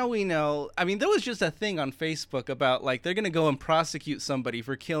 Now we know. I mean, there was just a thing on Facebook about, like, they're going to go and prosecute somebody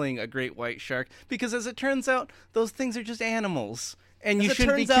for killing a great white shark because, as it turns out, those things are just animals. And you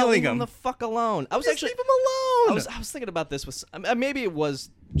shouldn't be killing leave them. the fuck alone. I was Just actually leave them alone. I was thinking about this with maybe it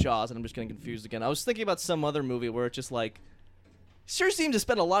was Jaws, and I'm just getting confused again. I was thinking about some other movie where it just like sure seemed to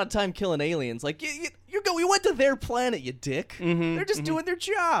spend a lot of time killing aliens. Like you went to their planet, you dick. They're just doing their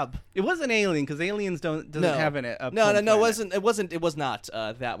job. It wasn't Alien because aliens doesn't have an no, planet. it was not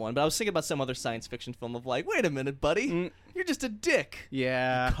that one. But I was thinking about some other science fiction film of like, wait a minute, buddy, you're just a dick.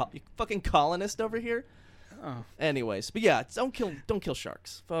 Yeah. You fucking colonist over here. Oh. Anyways, but yeah, don't kill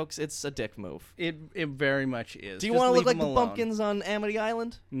sharks, folks. It's a dick move. It very much is. Do you Just want to look leave like them the alone. bumpkins on Amity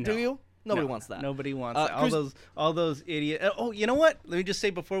Island? No. Do you? Nobody No, wants that. Nobody wants that. Chris- All those idiots. Oh, you know what? Let me just say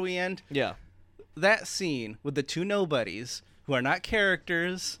before we end, Yeah. that scene with the two nobodies who are not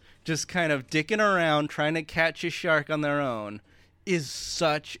characters, just kind of dicking around trying to catch a shark on their own, is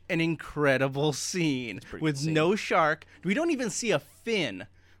such an incredible scene with good scene. no shark. We don't even see a fin.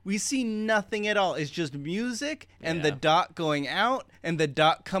 We see nothing at all. It's just music and the Yeah. dot going out and the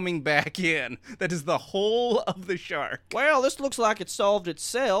dot coming back in. That is the whole of the shark. Well, this looks like it solved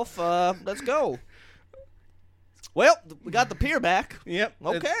itself. Let's go. Well, we got the pier back. Yep.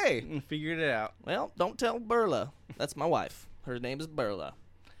 Okay. Figured it out. Well, don't tell Burla. That's my wife. Her name is Burla.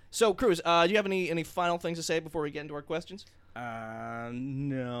 So, Cruz, do you have any final things to say before we get into our questions?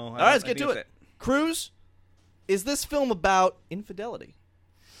 No. All right, let's get to it. Cruz, is this film about infidelity?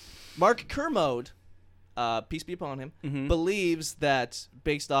 Mark Kermode, peace be upon him, believes that,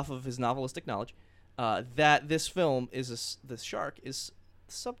 based off of his novelistic knowledge, that this film the shark is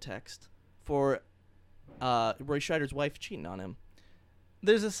subtext for Roy Scheider's wife cheating on him.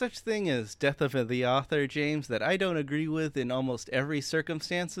 There's a such thing as death of the author, James, that I don't agree with in almost every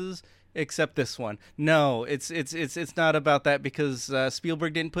circumstances except this one. No, it's not about that because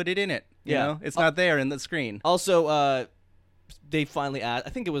Spielberg didn't put it in it. You know? It's not there in the screen. Also, they finally asked, I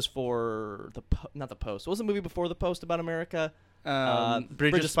think it was for not the Post. What was the movie before the Post about America?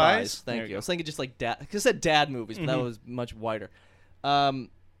 Bridge of Spies. Thank There you. I was thinking just like dad, because it said dad movies, but that was much wider.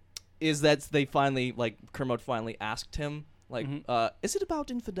 Is that they finally, like, Kermode finally asked him, like, is it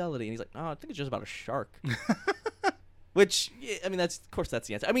about infidelity? And he's like, no, I think it's just about a shark. Which, yeah, I mean, of course that's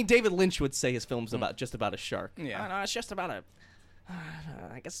the answer. I mean, David Lynch would say his film's just about a shark. Yeah. No, it's just about I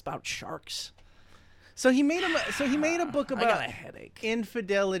guess it's about sharks. So he made a book I got a about headache.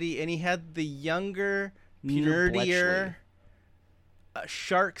 infidelity, and he had the younger, Peter nerdier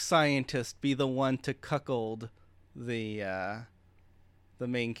shark scientist be the one to cuckold the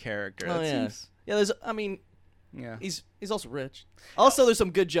main character. Oh, That yeah. seems- yeah. He's also rich. Also, there's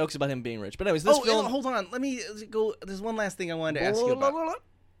some good jokes about him being rich. But anyways, this film. hold on. Let me go. There's one last thing I wanted to ask you about.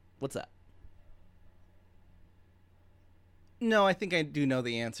 What's that? No, I think I do know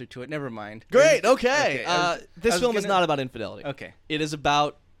the answer to it. Never mind. Great. Okay. I This was film is gonna- not about infidelity. Okay. It is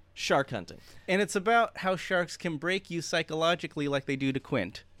about shark hunting. And it's about how sharks can break you psychologically like they do to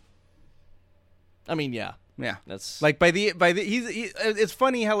Quint. I mean, yeah. Yeah. That's Like it's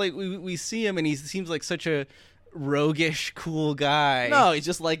funny how like we see him and he seems like such a roguish cool guy. no. He's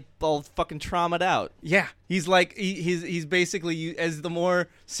just like all fucking traumatized out. Yeah, he's like he's basically, as the more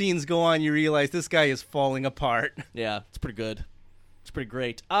scenes go on, you realize this guy is falling apart. Yeah, it's pretty good. It's pretty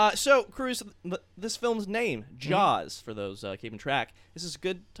great. So Cruz, this film's name, Jaws, for those keeping track. Is this a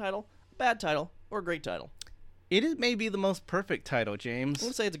good title, bad title, or a great title? It is maybe the most perfect title, I James.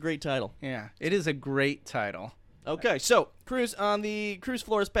 would say it's a great title. Yeah, it is a great title. Okay, so Cruz on the Cruz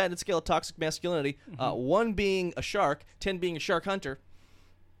Flores patented scale of toxic masculinity, 1 being a shark, 10 being a shark hunter.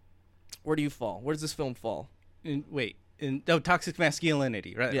 Where do you fall? Where does this film fall? Toxic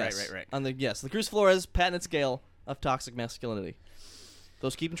masculinity. Right, Yes. right. On the Cruz Flores patented scale of toxic masculinity.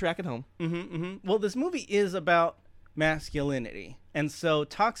 Those keeping track at home. Well, this movie is about masculinity, and so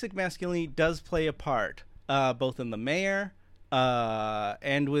toxic masculinity does play a part, both in the mayor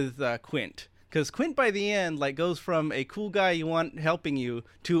and with Quint. Because Quint, by the end, goes from a cool guy you want helping you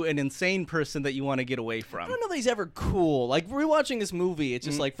to an insane person that you want to get away from. I don't know that he's ever cool. Like, rewatching this movie, it's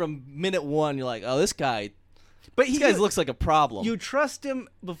just like from minute 1, you're like, oh, this guy looks like a problem. You trust him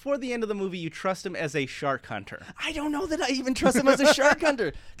before the end of the movie. You trust him as a shark hunter. I don't know that I even trust him as a shark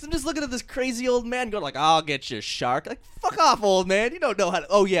hunter. Because I'm just looking at this crazy old man going like, I'll get you a shark. Like, fuck off, old man. You don't know how to.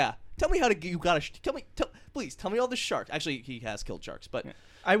 Oh, yeah. Tell me how to. You gotta. Please tell me all the sharks. Actually, he has killed sharks, but.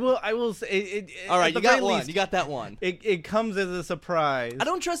 I will say. All right, you got one. You got that one. It comes as a surprise. I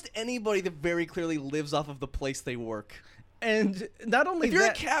don't trust anybody that very clearly lives off of the place they work. And not only if you're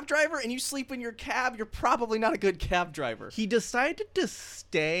that, a cab driver and you sleep in your cab, you're probably not a good cab driver. He decided to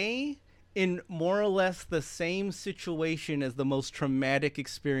stay in more or less the same situation as the most traumatic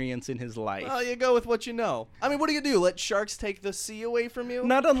experience in his life. Well, you go with what you know. I mean, what do you do? Let sharks take the sea away from you?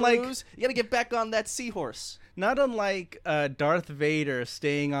 Not unlike... Cruz? You gotta get back on that seahorse. Not unlike Darth Vader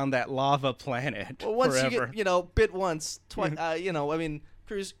staying on that lava planet Well, once forever. you get, bit once, twice,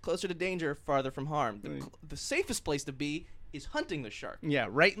 Cruz, closer to danger, farther from harm. The safest place to be is hunting the shark. Yeah,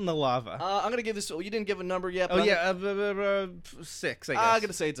 right in the lava. I'm going to give this, you didn't give a number yet. Oh, But yeah, 6, I guess. I'm going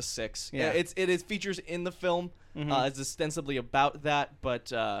to say it's a 6. Yeah. It is features in the film. It's ostensibly about that,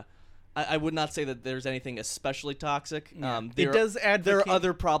 but I would not say that there's anything especially toxic. Yeah. It does advocate... There are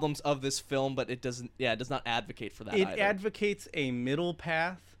other problems of this film, but it does not advocate for that It either. advocates a middle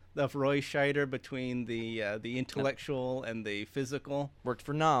path of Roy Scheider between the intellectual and the physical. Worked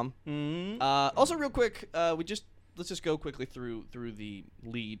for Nam. Mm-hmm. Also, real quick, let's just go quickly through the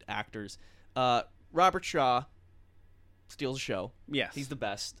lead actors. Robert Shaw steals the show. Yes. He's the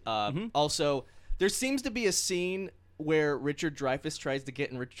best. Also, there seems to be a scene where Richard Dreyfuss tries to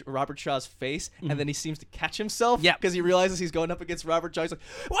get in Robert Shaw's face, and then he seems to catch himself. Yeah. Because he realizes he's going up against Robert Shaw. He's like,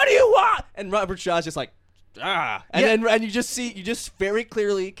 "What do you want?" And Robert Shaw's just like, "Ah." And you just very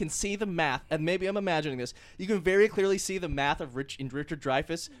clearly can see the math. And maybe I'm imagining this. You can very clearly see the math of Richard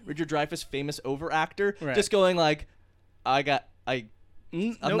Dreyfuss. Richard Dreyfuss, famous over-actor, just going like, I gotta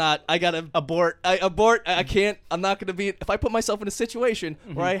abort. I can't. I'm not gonna be. If I put myself in a situation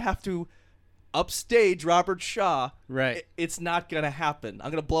where I have to upstage Robert Shaw, right? It's not gonna happen.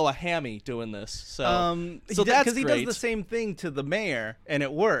 I'm gonna blow a hammy doing this. So that's because he great. does the same thing to the mayor, and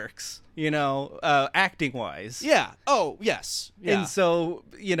it works. Acting wise. Yeah. Oh yes. Yeah. And so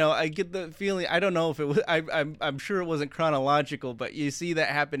I get the feeling. I don't know if it was. I'm sure it wasn't chronological, but you see that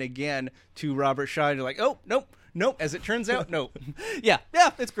happen again to Robert Shaw. And you're like, oh nope. As it turns out, nope. Yeah.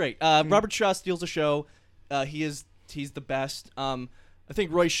 It's great. Robert Shaw steals the show. He's the best. I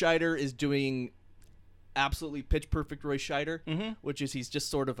think Roy Scheider is doing absolutely pitch perfect Roy Scheider, which is he's just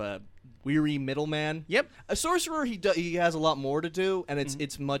sort of a weary middleman. Yep. A sorcerer, he has a lot more to do, and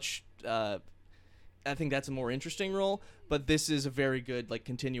it's much. I think that's a more interesting role, but this is a very good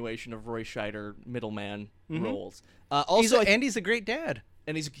continuation of Roy Scheider middleman roles. Also, he's a great dad,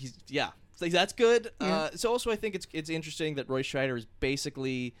 and he's so that's good. Yeah. So also I think it's interesting that Roy Scheider is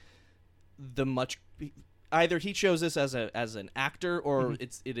basically either he chose this as an actor or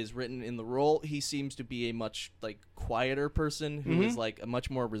it is written in the role. He seems to be a much quieter person who is a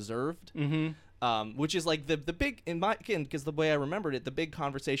much more reserved. Which is the big because the way I remembered it, the big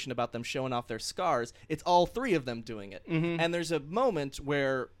conversation about them showing off their scars. It's all three of them doing it, and there's a moment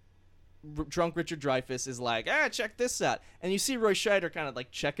where drunk Richard Dreyfuss is like, check this out, and you see Roy Scheider kind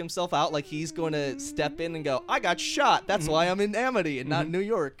of check himself out, like he's going to step in and go, I got shot. That's why I'm in Amity and not New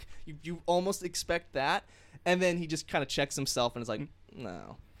York. You almost expect that, and then he just kind of checks himself and is like,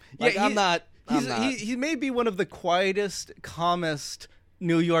 no, I'm not. He may be one of the quietest, calmest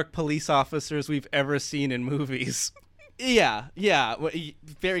New York police officers we've ever seen in movies. Yeah.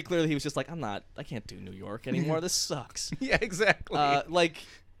 Very clearly, he was just like, I can't do New York anymore. This sucks. Yeah, exactly.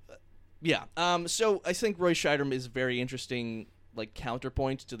 So I think Roy Scheider is a very interesting,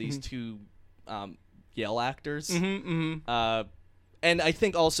 counterpoint to these two Yale actors. And I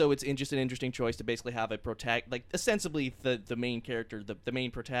think also it's just an interesting choice to basically have a ostensibly the main character, the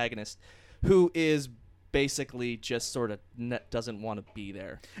main protagonist, who is basically just sort of doesn't want to be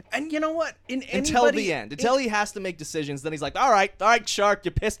there. And you know what? Until the end. Until he has to make decisions, then he's like, all right, shark,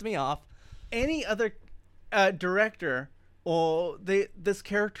 you pissed me off. Any other director, this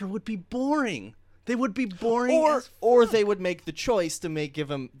character would be boring. They would be boring. Or they would make the choice to make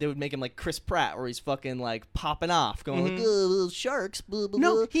him like Chris Pratt, where he's fucking like popping off, going like sharks. Blah, blah,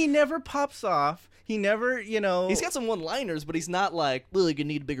 No, blah. he never pops off. He never, He's got some one-liners, but he's not like, well, you're gonna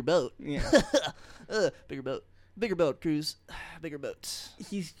need a bigger boat. Yeah. Bigger boat, Cruz. Bigger boat.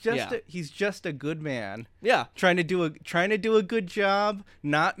 He's just a good man. Yeah. Trying to do a good job,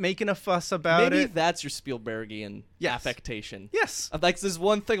 not making a fuss about Maybe it. that's your Spielbergian affectation. Yes. Like this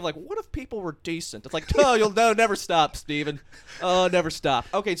one thing of like, what if people were decent? It's like, oh, you'll never stop, Steven. Oh, never stop.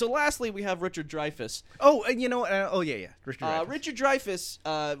 Okay, so lastly we have Richard Dreyfuss. Oh, and yeah. Richard Dreyfuss. Richard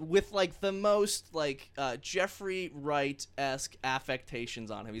Dreyfuss, with like the most like Jeffrey Wright-esque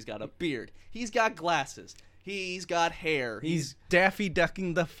affectations on him. He's got a beard. He's got glasses. He's got hair. He's Daffy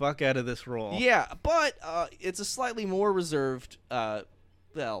Ducking the fuck out of this role. Yeah, but it's a slightly more reserved,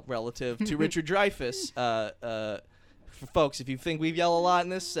 relative to Richard Dreyfuss. For folks, if you think we've yelled a lot in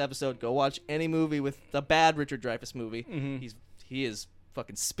this episode, go watch any movie with a bad Richard Dreyfuss movie. Mm-hmm. He is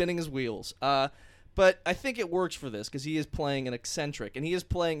fucking spinning his wheels. But I think it works for this because he is playing an eccentric, and he is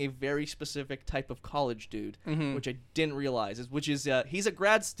playing a very specific type of college dude, which I didn't realize. Which is he's a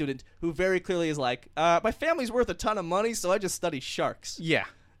grad student who very clearly is like, my family's worth a ton of money, so I just study sharks. Yeah.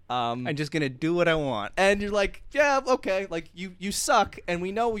 I'm just gonna do what I want. And you're like, yeah, okay, like you suck, and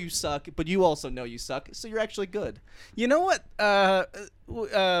we know you suck, but you also know you suck, so you're actually good. You know what?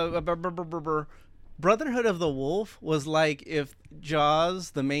 Brotherhood of the Wolf was like if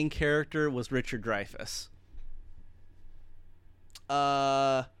Jaws, the main character, was Richard Dreyfuss.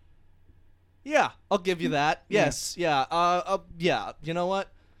 Yeah, I'll give you that. Yes, yeah. You know what?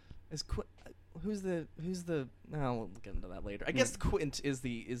 Who's the? No, we'll get into that later. I guess Quint is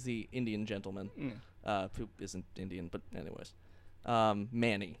the Indian gentleman, who isn't Indian, but anyways.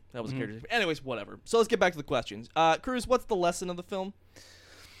 Manny, that was a character. Anyways, whatever. So let's get back to the questions. Cruz, what's the lesson of the film?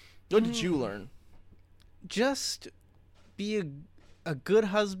 What did you learn? Just be a good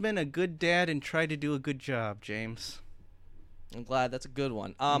husband, a good dad, and try to do a good job, James. I'm glad. That's a good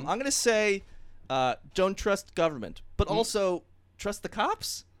one. I'm going to say don't trust government, but also trust the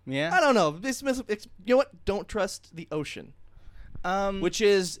cops? Yeah? I don't know. You know what? Don't trust the ocean. Which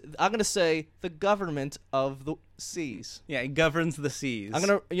is, I'm going to say, the government of the seas. Yeah, it governs the seas. I'm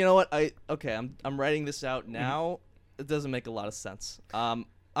going to, you know what? I'm writing this out now. It doesn't make a lot of sense.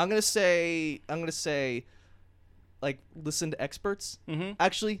 I'm gonna say, like, listen to experts.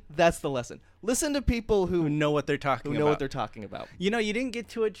 Actually, that's the lesson. Listen to people who know what they're talking about. You know, you didn't get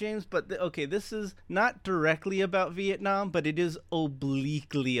to it, James, but this is not directly about Vietnam, but it is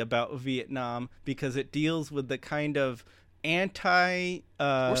obliquely about Vietnam because it deals with the kind of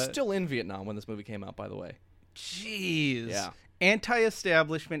We're still in Vietnam when this movie came out, by the way. Jeez. Yeah.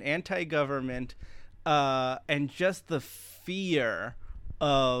 Anti-establishment, anti-government, and just the fear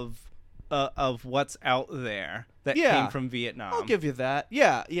of what's out there that came from Vietnam. I'll give you that.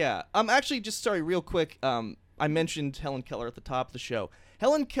 Yeah. Actually, just sorry, real quick. I mentioned Helen Keller at the top of the show.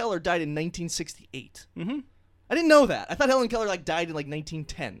 Helen Keller died in 1968. I didn't know that. I thought Helen Keller died in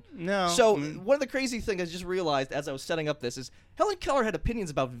 1910. No. So one of the crazy things I just realized as I was setting up this is Helen Keller had opinions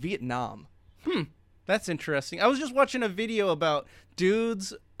about Vietnam. That's interesting. I was just watching a video about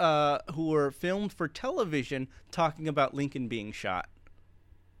dudes who were filmed for television talking about Lincoln being shot.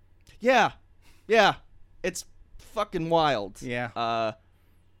 Yeah. It's fucking wild. Yeah.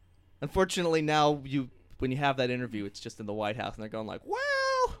 Unfortunately, now when you have that interview, it's just in the White House, and they're going like,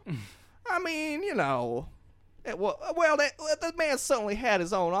 well, I mean, you know, the man certainly had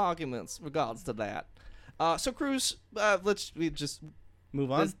his own arguments in regards to that. So, Cruz, let's just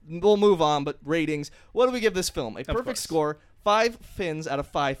move on. We'll move on, but ratings. What do we give this film? A perfect score, 5 fins out of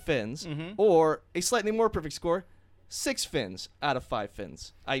 5 fins, or a slightly more perfect score, 6 fins out of 5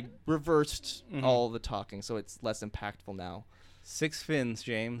 fins. I reversed all the talking, so it's less impactful now. 6 fins,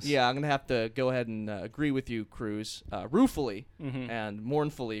 James. Yeah, I'm going to have to go ahead and agree with you, Cruz. Ruefully and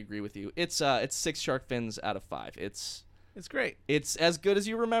mournfully agree with you. It's 6 shark fins out of 5. It's great. It's as good as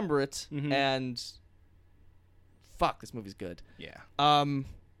you remember it, and fuck, this movie's good. Yeah.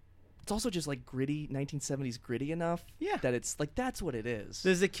 It's also just gritty, 1970s gritty enough. Yeah. That it's that's what it is.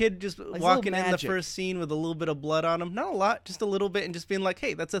 There's a kid just walking in the first scene with a little bit of blood on him. Not a lot, just a little bit, and just being like,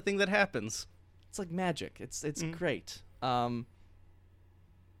 hey, that's a thing that happens. It's like magic. It's great. Man,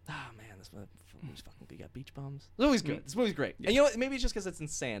 this movie's fucking good. You got beach bombs. This movie's good. This movie's great. Yeah. And you know what? Maybe it's just because it's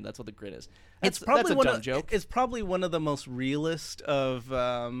insane. That's what the grit is. That's a dumb joke. It's probably one of the most realist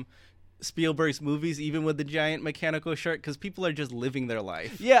of Spielberg's movies, even with the giant mechanical shark, because people are just living their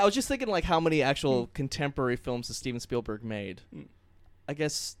life. Yeah, I was just thinking how many actual contemporary films that Steven Spielberg made. I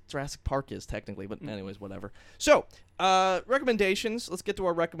guess Jurassic Park is technically, but anyways, whatever. So, recommendations. Let's get to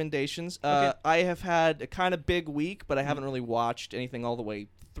our recommendations. Okay. I have had a kind of big week, but I haven't really watched anything all the way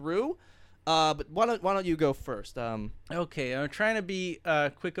through. But why don't you go first? Okay, I'm trying to be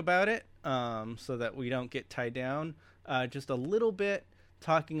quick about it, so that we don't get tied down. Just a little bit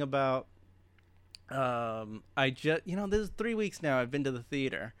talking about. This is 3 weeks now. I've been to the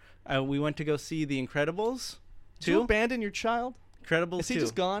theater. We went to go see The Incredibles. Did you abandon your child? Incredibles Is he 2.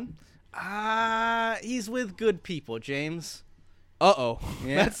 just gone? He's with good people, James. Uh-oh.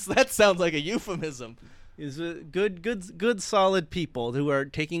 Yeah. That sounds like a euphemism. He's with good, solid people who are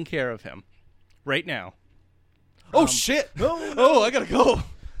taking care of him right now. Oh, shit. No. Oh, I gotta go.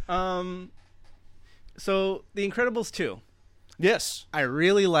 So The Incredibles 2. Yes. I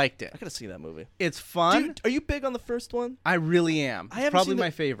really liked it. I gotta see that movie. It's fun. Dude, are you big on the first one? I really am. I It's haven't probably seen the-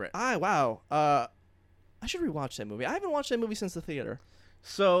 my favorite. Wow. I should rewatch that movie. I haven't watched that movie since the theater.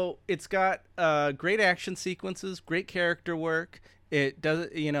 So it's got great action sequences, great character work. It does,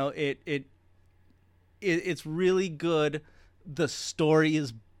 it's really good. The story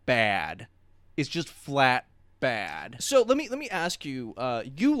is bad. It's just flat bad. So let me ask you.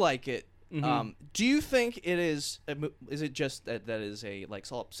 You like it? Mhm. Do you think it is? Is it just that is a like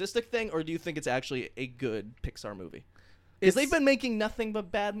solipsistic thing, or do you think it's actually a good Pixar movie? Because they've been making nothing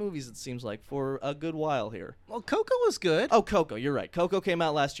but bad movies, it seems like, for a good while here. Well, Coco was good. Oh, Coco, you're right. Coco came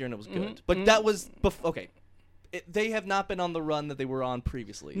out last year and it was good. But that was okay. They have not been on the run that they were on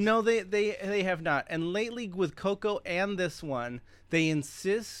previously. No, they have not. And lately with Coco and this one, they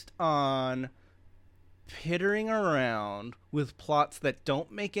insist on pittering around with plots that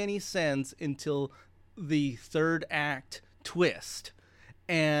don't make any sense until the third act twist.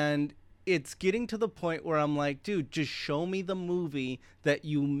 And it's getting to the point where I'm like, dude, just show me the movie that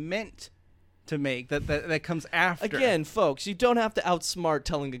you meant to make that comes after. Again, folks, you don't have to outsmart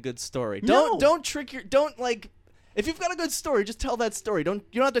telling a good story. No. Don't trick if you've got a good story, just tell that story. You don't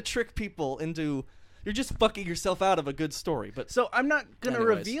have to trick people into you're just fucking yourself out of a good story. But So I'm not going to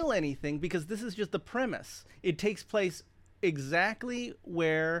Anyways. reveal anything because this is just the premise. It takes place exactly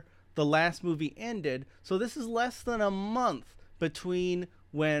where the last movie ended. So this is less than a month between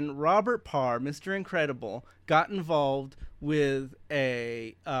when Robert Parr, Mr. Incredible, got involved with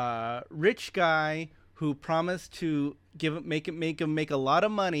a rich guy who promised to make him make a lot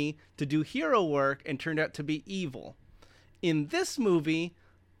of money to do hero work and turned out to be evil. In this movie,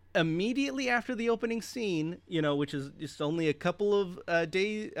 immediately after the opening scene, which is just only a couple of a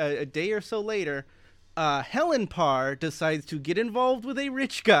day or so later, Helen Parr decides to get involved with a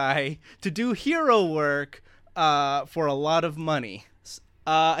rich guy to do hero work for a lot of money.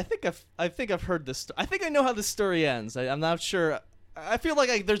 I think I've heard this. I think I know how this story ends. I'm not sure. I feel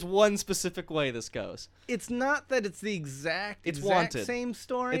like there's one specific way this goes. It's not that it's the exact Wanted. same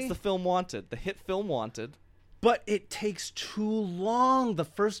story. It's the film Wanted, the hit film Wanted. But it takes too long. The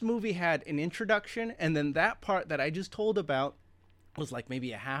first movie had an introduction, and then that part that I just told about was like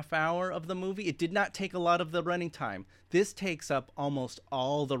maybe a half hour of the movie. It did not take a lot of the running time. This takes up almost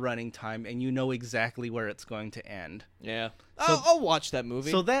all the running time, and you know exactly where it's going to end. Yeah. So- I'll watch that movie.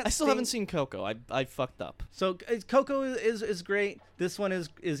 so that I still thing- haven't seen Coco. I fucked up. So Coco is great. This one is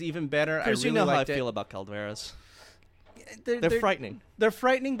even better. Chris, I really you know how I liked it. feel about Calderas. They're They're frightening. They're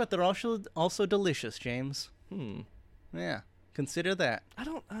frightening, but they're also delicious, James. Hmm. Yeah, consider that. I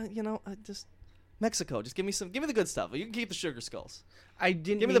don't. Just Mexico. Just give me the good stuff. You can keep the sugar skulls. I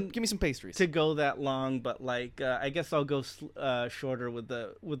didn't Give me some pastries. to go that long, but I guess I'll go shorter with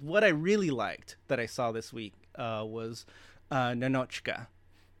what I really liked that I saw this week was Nanochka,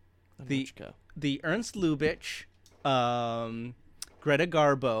 the Ernst Lubitsch, Greta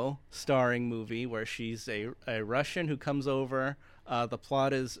Garbo starring movie where she's a Russian who comes over. The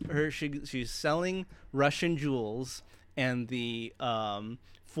plot is she's selling Russian jewels, and the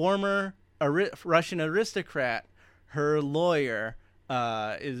former Russian aristocrat, her lawyer,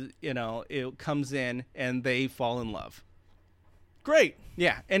 it comes in and they fall in love. Great.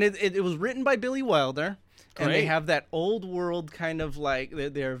 Yeah, and it was written by Billy Wilder, and they Great. have that old world kind of like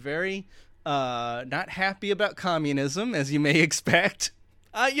they're very not happy about communism, as you may expect.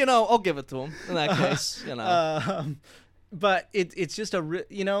 I'll give it to him in that case. But it's just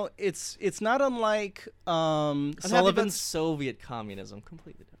it's not unlike I'm happy about Sullivan's Soviet communism.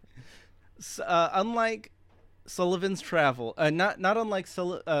 Completely different. unlike Sullivan's Travel. Not unlike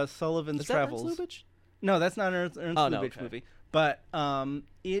Sullivan's Is that Travels. Ernst Lubitsch? No, that's not Ernst Oh, Lubitsch no, okay. movie. But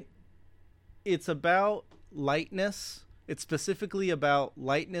it's about lightness. It's specifically about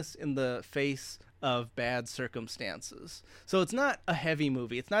lightness in the face of bad circumstances. So it's not a heavy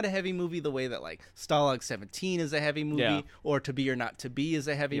movie. It's not a heavy movie the way that like Stalag 17 is a heavy movie, Yeah. or To Be or Not to Be is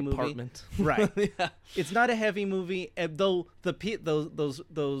a heavy The movie. Apartment. Right. Yeah. It's not a heavy movie, though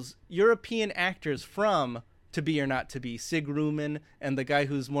those European actors from To Be or Not to Be, Sig Rumen and the guy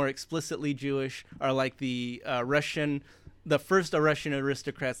who's more explicitly Jewish, are like the first Russian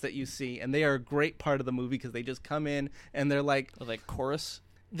aristocrats that you see, and they are a great part of the movie because they just come in and they're like chorus.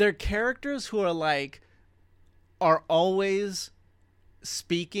 they're characters who are always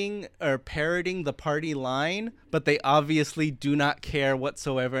speaking or parroting the party line, but they obviously do not care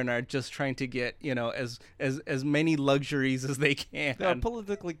whatsoever and are just trying to get, as many luxuries as they can. They are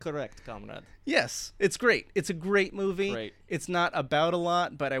politically correct, comrade. Yes, it's great. It's a great movie. Great. It's not about a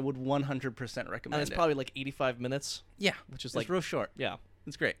lot, but I would 100% recommend And it's it. probably like 85 minutes. Yeah, which is it's like real short. Yeah.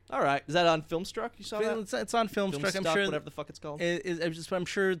 It's great. All right. Is that on Filmstruck? You saw that? It's on Filmstruck. I'm sure whatever the fuck it's called. I'm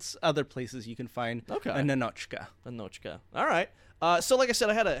sure it's other places you can find Okay. a Nanochka. A Nochka. All right. So like I said,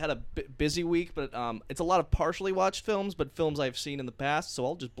 I had a busy week, but it's a lot of partially watched films, but films I've seen in the past. So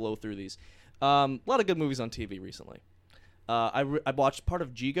I'll just blow through these. A lot of good movies on TV recently. I watched part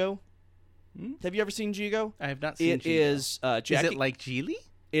of Jigo. Have you ever seen Jigo? I have not seen It Jigo. is Jackie. Is it like Geely?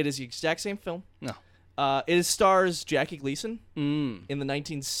 It is the exact same film. No. It stars Jackie Gleason Mm. in the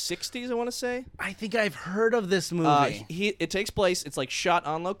 1960s, I want to say. I think I've heard of this movie. It takes place, it's like shot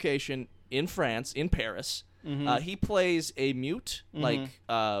on location in France, in Paris. Mm-hmm. He plays a mute, like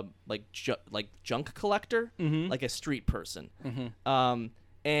junk collector, Mm-hmm. like a street person.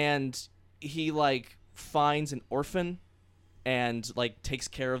 And he like finds an orphan and like takes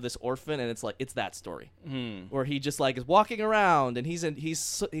care of this orphan, and it's that story where he just like is walking around and he's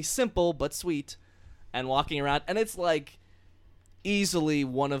simple but sweet and walking around, and it's like easily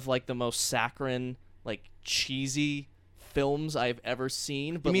one of like the most saccharine, like cheesy films I've ever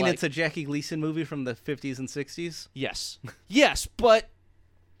seen. But You mean like, it's a Jackie Gleason movie from the 50s and 60s? Yes, yes, but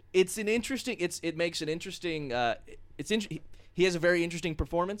it's an interesting. It makes an interesting. He has a very interesting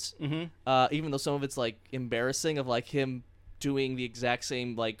performance. Even though some of it's like embarrassing, of like him doing the exact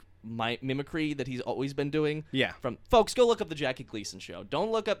same like mimicry that he's always been doing. Yeah. From folks, go look up the Jackie Gleason show.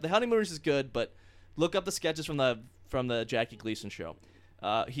 Don't look up The Honeymooners is good, but look up the sketches from the Jackie Gleason show.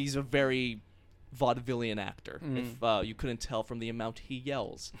 He's a very vaudevillian actor. If you couldn't tell from the amount he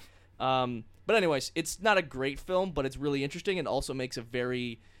yells. But anyways, it's not a great film, but it's really interesting and also makes a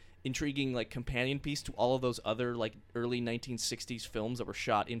very intriguing like companion piece to all of those other like early 1960s films that were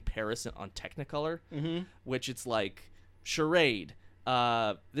shot in Paris on Technicolor, which it's like Charade.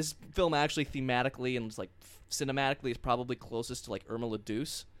 This film actually thematically and like cinematically is probably closest to like Irma la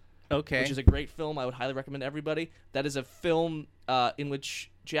Douce. Okay. Which is a great film. I would highly recommend everybody. That is a film in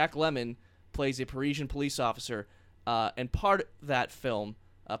which Jack Lemmon plays a Parisian police officer, and part of that film,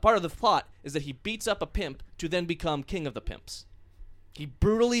 part of the plot is that he beats up a pimp to then become king of the pimps. He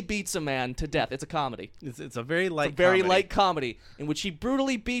brutally beats a man to death. It's a comedy. It's a very light Light comedy in which he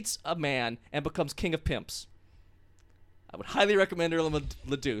brutally beats a man and becomes king of pimps. I would highly recommend Irma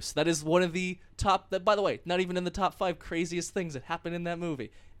la Douce. That is one of the top, that, by the way, not even in the top 5 craziest things that happened in that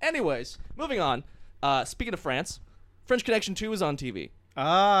movie. Anyways, moving on. Speaking of France, French Connection 2 is on TV.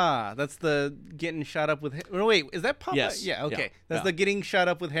 Ah, that's the getting shot up with... Oh, wait, is that Papa? Yes. Yeah, okay. Yeah. That's Yeah. the getting shot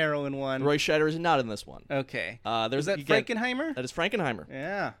up with heroin one. Roy Scheider is not in this one. Okay. There's Is that you get- Frankenheimer? That is Frankenheimer.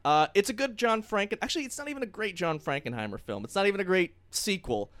 Yeah. It's a good John Actually, it's not even a great John Frankenheimer film. It's not even a great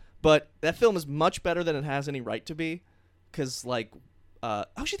sequel. But that film is much better than it has any right to be. Because, like...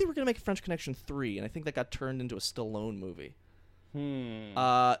 actually, they were going to make French Connection 3, and I think that got turned into a Stallone movie.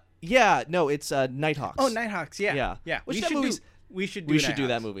 Yeah, no, it's Nighthawks. Oh, Nighthawks, yeah. Yeah. Yeah. Which that movie's... We should do We should do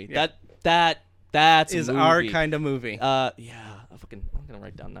that Nighthawks. movie. Yeah. That's is a movie. our kind of movie. I'm gonna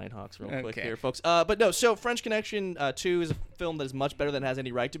write down Nighthawks real quick Okay. here, folks. But no, so French Connection 2 is a film that is much better than it has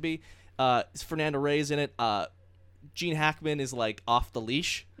any right to be. It's Fernando Reyes in it. Gene Hackman is like off the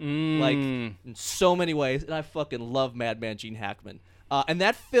leash, like in so many ways, and I fucking love Madman Gene Hackman. And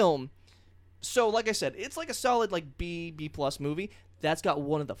that film, so like I said, it's like a solid like B+ movie. That's got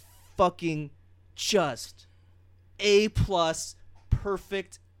one of the fucking just A+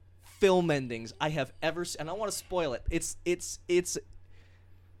 perfect film endings I have ever seen. And I don't want to spoil it. It's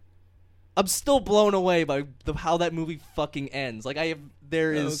I'm still blown away by how that movie fucking ends. Like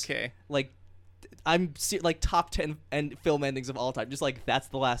there is Okay. like like top 10 film endings of all time. Just like that's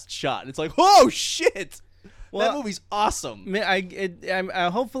the last shot. And it's like, oh shit. That movie's awesome.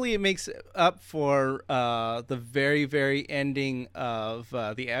 Hopefully it makes up for the very, very ending of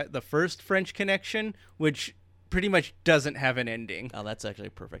the first French Connection, which pretty much doesn't have an ending. Oh, that's actually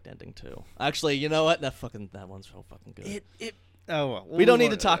a perfect ending too. Actually, you know what? That one's so fucking good. Oh, well, We don't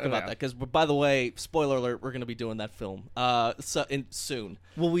need to talk about that because, by the way, spoiler alert, we're going to be doing that film soon.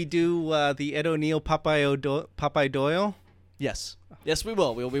 Will we do the Ed O'Neill Popeye Doyle? Yes, we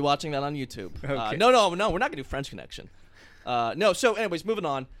will. We'll be watching that on YouTube. Okay. No, we're not going to do French Connection. No. So, anyways, moving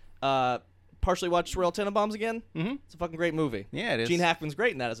on. Partially watched Royal Tenenbaums again. Mm-hmm. It's a fucking great movie. Yeah, it is. Gene Hackman's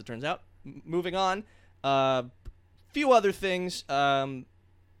great in that, as it turns out. Moving on. Few other things.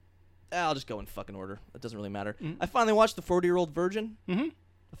 I'll just go in fucking order. It doesn't really matter. Mm-hmm. I finally watched The 40-Year-Old Virgin. Mm-hmm.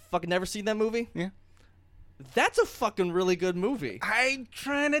 I've fucking never seen that movie. Yeah. That's a fucking really good movie. I'm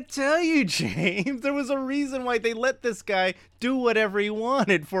trying to tell you, James. There was a reason why they let this guy do whatever he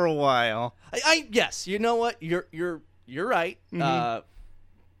wanted for a while. Yes, you know what? You're right. Mm-hmm.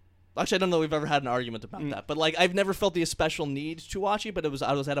 Actually, I don't know if we've ever had an argument about that, but like I've never felt the special need to watch it. But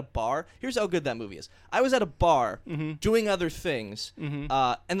I was at a bar. Here's how good that movie is. I was at a bar doing other things,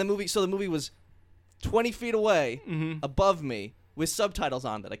 and the movie was 20 feet away above me with subtitles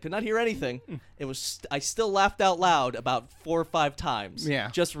on that. I could not hear anything. It was I still laughed out loud about 4 or 5 times. Yeah.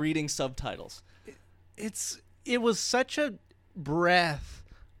 Just reading subtitles. It was such a breath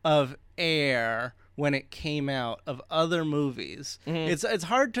of air when it came out of other movies. It's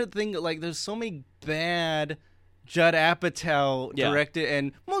hard to think, like, there's so many bad Judd Apatow directed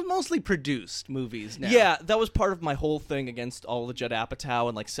and mostly produced movies now. Yeah, that was part of my whole thing against all the Judd Apatow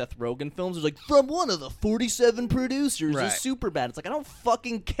and like Seth Rogen films. It was like, from one of the 47 producers of Superbad. It's like, I don't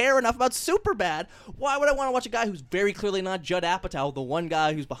fucking care enough about Superbad. Why would I want to watch a guy who's very clearly not Judd Apatow, the one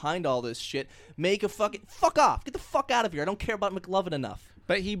guy who's behind all this shit, make a fuck off. Get the fuck out of here. I don't care about McLovin enough.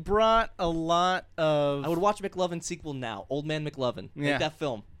 But he brought a lot of... I would watch McLovin sequel now. Old Man McLovin. Make that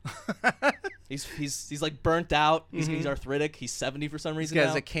film. He's like burnt out. He's arthritic. He's 70 for some reason This now.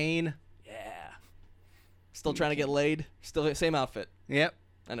 guy's a cane. Yeah. Still trying to get laid. Still same outfit. Yep.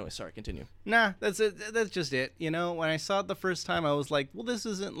 Anyway, sorry. Continue. Nah, that's it. That's just it. You know, when I saw it the first time, I was like, well, this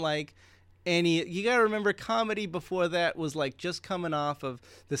isn't like any... You gotta remember, comedy before that was like just coming off of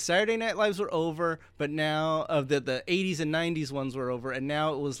the Saturday Night Lives were over, but now of the 80s and 90s ones were over, and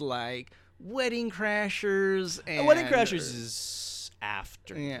now it was like Wedding Crashers and... Wedding Crashers is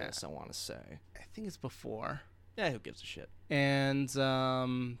after this, I want to say. I think it's before. Yeah, who gives a shit? And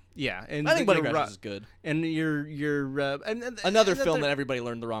yeah, and I think Wedding Crashers is good. And another film that everybody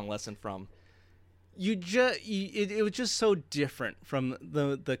learned the wrong lesson from. It was just so different from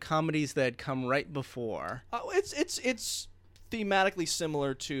the comedies that had come right before. It's thematically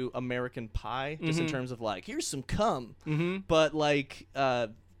similar to American Pie, just in terms of like, here's some cum, but like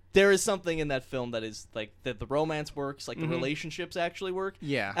there is something in that film that is like that the romance works, like the relationships actually work.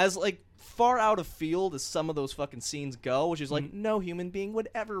 Yeah, as like far out of field as some of those fucking scenes go, which is like no human being would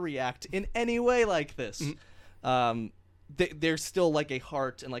ever react in any way like this. There's still like a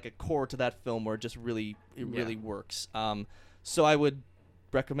heart and like a core to that film where it just really works. So I would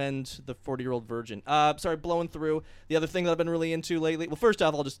recommend The 40-Year-Old Virgin. Sorry, blowing through. The other thing that I've been really into lately. Well, first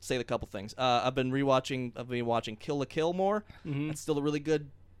off, I'll just say a couple things. I've been watching Kill la Kill more. It's still a really good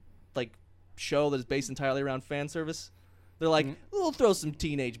like show that is based entirely around fan service. They're like, we'll throw some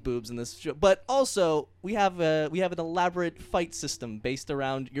teenage boobs in this show, but also we have an elaborate fight system based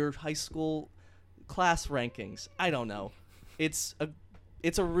around your high school class rankings. I don't know. It's a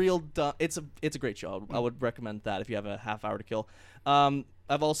great show. I would recommend that if you have a half hour to kill.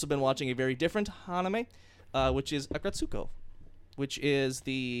 I've also been watching a very different anime, which is Aggretsuko, which is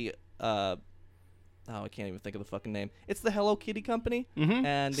the I can't even think of the fucking name. It's the Hello Kitty company,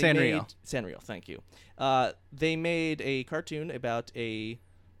 and they Sanrio. Thank you. They made a cartoon about a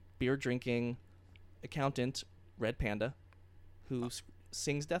beer drinking accountant, Red Panda, who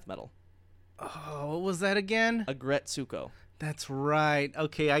sings death metal. Oh, what was that again? Aggretsuko. That's right.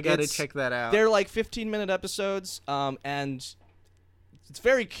 Okay, I gotta check that out. They're like 15-minute episodes, and it's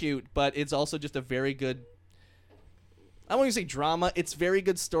very cute, but it's also just a very good... I don't want to say drama. It's very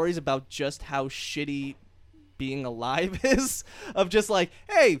good stories about just how shitty being alive is. Of just like,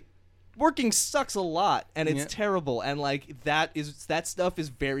 hey, working sucks a lot, and it's terrible, and like that stuff is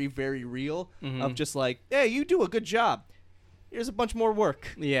very, very real. Of just like, hey, you do a good job. Here's a bunch more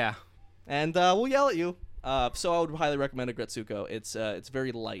work. Yeah. And we'll yell at you. So I would highly recommend Aggretsuko. It's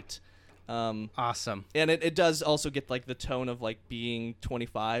very light. Awesome. And it does also get like the tone of like being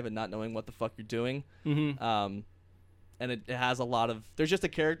 25 and not knowing what the fuck you're doing. And it has a lot of... There's just a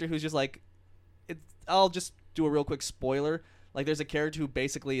character who's just like... I'll just do a real quick spoiler. Like there's a character who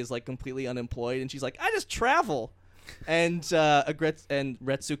basically is like completely unemployed, and she's like, I just travel. And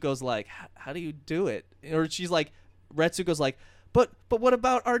Retsuko's like, how do you do it? Or she's like, Retsuko's like, but what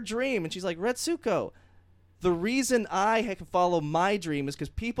about our dream? And she's like, Retsuko, the reason I can follow my dream is because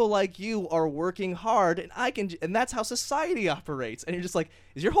people like you are working hard, and that's how society operates. And you're just like,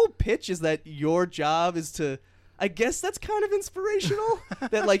 is your whole pitch is that your job is to? I guess that's kind of inspirational.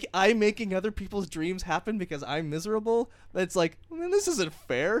 That like I'm making other people's dreams happen because I'm miserable. But it's like, man, this isn't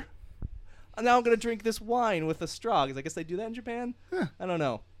fair. Now I'm gonna drink this wine with a straw. Because I guess they do that in Japan. I don't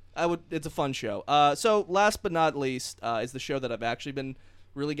know. It's a fun show. So last but not least is the show that I've actually been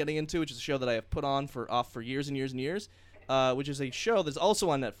really getting into, which is a show that I have put on for years and years and years, which is a show that's also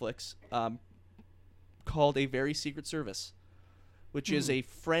on Netflix called A Very Secret Service, which is a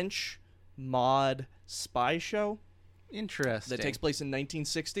French mod spy show. Interesting. That takes place in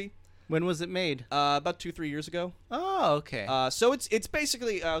 1960. When was it made? About 2-3 years ago. Oh, okay. So it's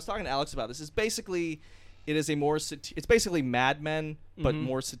basically I was talking to Alex about this. It is a more it's basically Mad Men but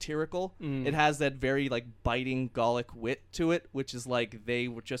more satirical. It has that very like biting Gallic wit to it, which is like they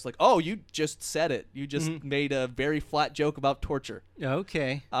were just like, oh, you just said it. You just made a very flat joke about torture.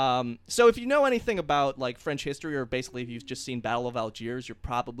 Okay. So if you know anything about like French history, or basically if you've just seen Battle of Algiers, you're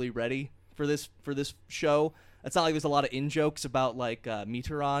probably ready for this show. It's not like there's a lot of in-jokes about like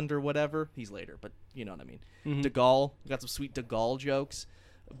Mitterrand or whatever. He's later, but you know what I mean. De Gaulle. We got some sweet De Gaulle jokes.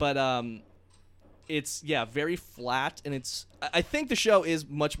 But it's very flat, and I think the show is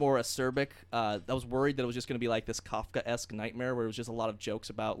much more acerbic. I was worried that it was just going to be like this Kafka-esque nightmare where it was just a lot of jokes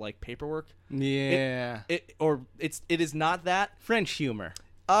about like paperwork. Yeah. It is not that. French humor.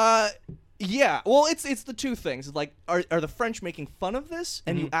 Yeah. Well, it's the two things. It's like are the French making fun of this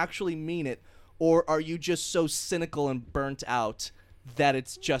and you actually mean it, or are you just so cynical and burnt out that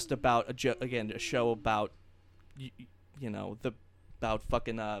it's just about a show about about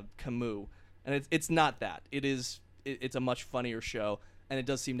fucking Camus. And it's not that. It's a much funnier show, and it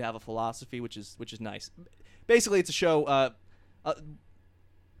does seem to have a philosophy, which is nice. Basically, it's a show.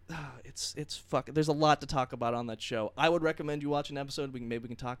 It's fuck. There's a lot to talk about on that show. I would recommend you watch an episode. Maybe we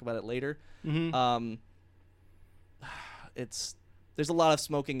can talk about it later. There's a lot of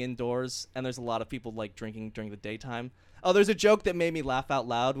smoking indoors, and there's a lot of people like drinking during the daytime. Oh, there's a joke that made me laugh out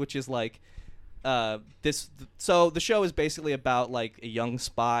loud, which is like. So the show is basically about like a young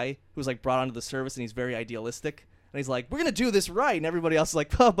spy who's like brought onto the service, and he's very idealistic, and he's like, we're gonna do this right, and everybody else is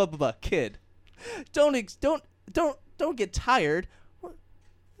like, kid, don't get tired.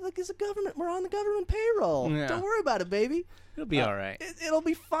 Look, it's a government. We're on the government payroll. Yeah. Don't worry about it, baby. It'll be all right. It'll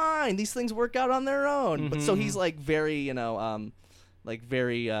be fine. These things work out on their own. But so he's like very, very.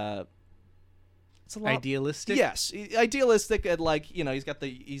 It's a lot Idealistic. Yes, idealistic, and like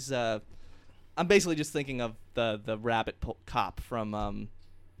he's. I'm basically just thinking of the rabbit cop from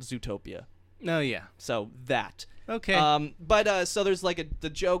Zootopia. Oh yeah. So that. Okay. But so there's like the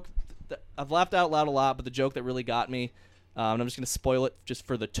joke. I've laughed out loud a lot, but the joke that really got me, and I'm just gonna spoil it just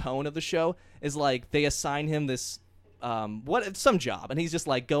for the tone of the show, is like they assign him this some job, and he's just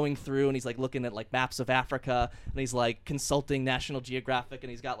like going through, and he's like looking at like maps of Africa, and he's like consulting National Geographic,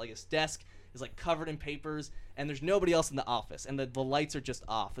 and he's got like his desk is like covered in papers, and there's nobody else in the office, and the lights are just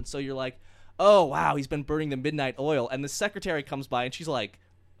off, and so you're like, oh wow, he's been burning the midnight oil, and the secretary comes by, and she's like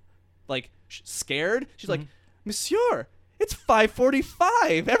scared. She's like, Monsieur, it's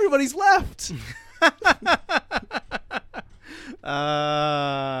 5:45. Everybody's left.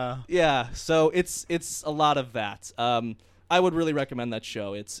 Yeah, so it's a lot of that. I would really recommend that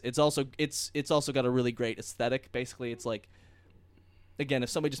show. It's also got a really great aesthetic. Basically, it's like, again, if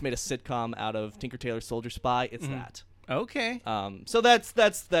somebody just made a sitcom out of Tinker Tailor Soldier Spy, it's that. Okay. So that's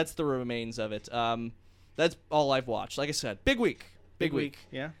the remains of it. That's all I've watched. Like I said, big week.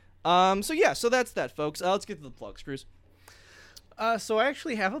 Yeah. So that's that, folks. Let's get to the plugs, Cruz. So I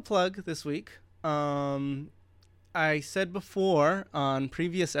actually have a plug this week. I said before on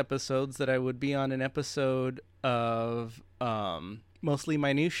previous episodes that I would be on an episode of Mostly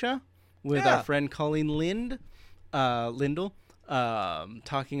Minutia with our friend Colleen Lindell,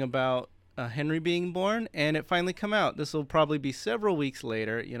 talking about Henry being born, and it finally come out. This will probably be several weeks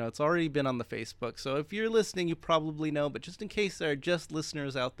later. It's already been on the Facebook, so if you're listening, you probably know, but just in case there are just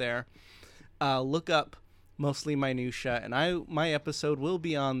listeners out there, look up Mostly Minutia, and my episode will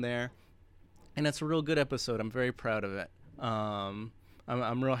be on there, and it's a real good episode. I'm very proud of it. I'm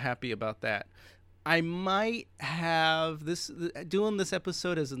real happy about that. I might have doing this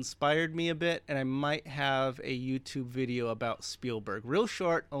episode has inspired me a bit, and I might have a YouTube video about Spielberg. Real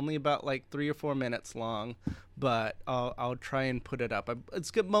short, only about like 3 or 4 minutes long, but I'll try and put it up.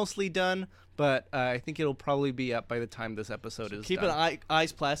 It's mostly done, but I think it'll probably be up by the time this episode is keep done.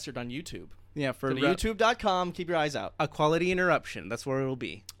 eyes plastered on YouTube. Yeah, for YouTube.com. Keep your eyes out. A quality interruption. That's where it'll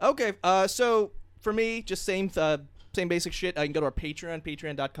be. Okay. So for me, just same same basic shit. You can go to our Patreon,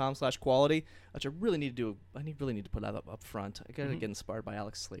 patreon.com/quality, which I really need to do. I really need to put that up front. I gotta get inspired by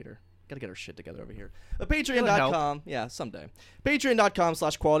Alex Slater. Gotta get our shit together over here. Patreon.com. Yeah, someday.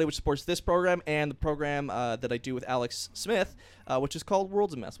 Patreon.com/quality, which supports this program and the program that I do with Alex Smith, which is called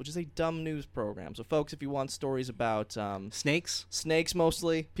World's a Mess, which is a dumb news program. So, folks, if you want stories about snakes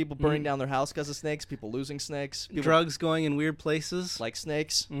mostly, people burning down their house because of snakes, people losing snakes, people drugs going in weird places, like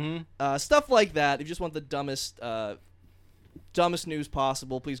snakes, stuff like that. If you just want the dumbest news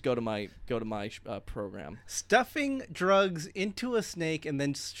possible, please go to my program. Stuffing drugs into a snake and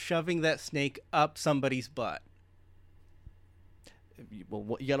then shoving that snake up somebody's butt.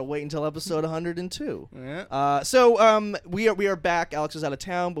 Well, you gotta wait until episode 102. Yeah. So we are back. Alex is out of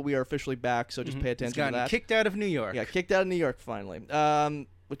town, but we are officially back. So just pay attention He's gotten to that. Kicked out of New York. Yeah, kicked out of New York finally.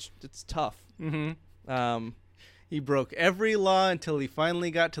 Which it's tough. He broke every law until he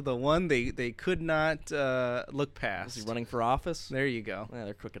finally got to the one they could not look past. Is he running for office? There you go. Yeah,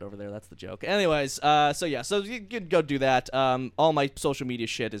 they're crooked over there. That's the joke. Anyways, so you can go do that. All my social media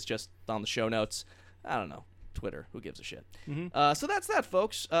shit is just on the show notes. I don't know. Twitter. Who gives a shit? So that's that,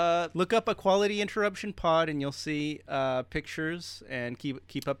 folks. Look up a Quality Interruption Pod, and you'll see pictures and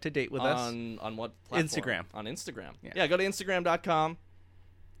keep up to date with us. On what platform? Instagram. On Instagram. Yeah, go to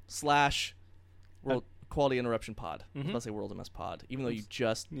Instagram.com/World Quality Interruption Pod. I was about to say World MS Pod, even though you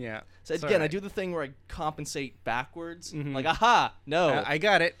just So again, right. I do the thing where I compensate backwards. Like, aha, no. I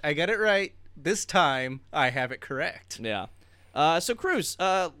got it. I got it right. This time, I have it correct. Yeah. So Cruz,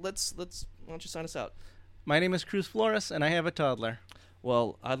 let's why don't you sign us out? My name is Cruz Flores, and I have a toddler.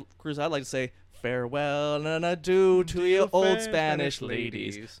 Well, Cruz, I'd like to say farewell and adieu to you old Spanish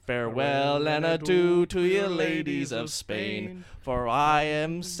ladies. Farewell and adieu to you ladies of Spain. For I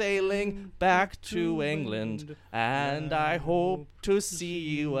am sailing back to England, and I hope to see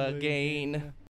you again.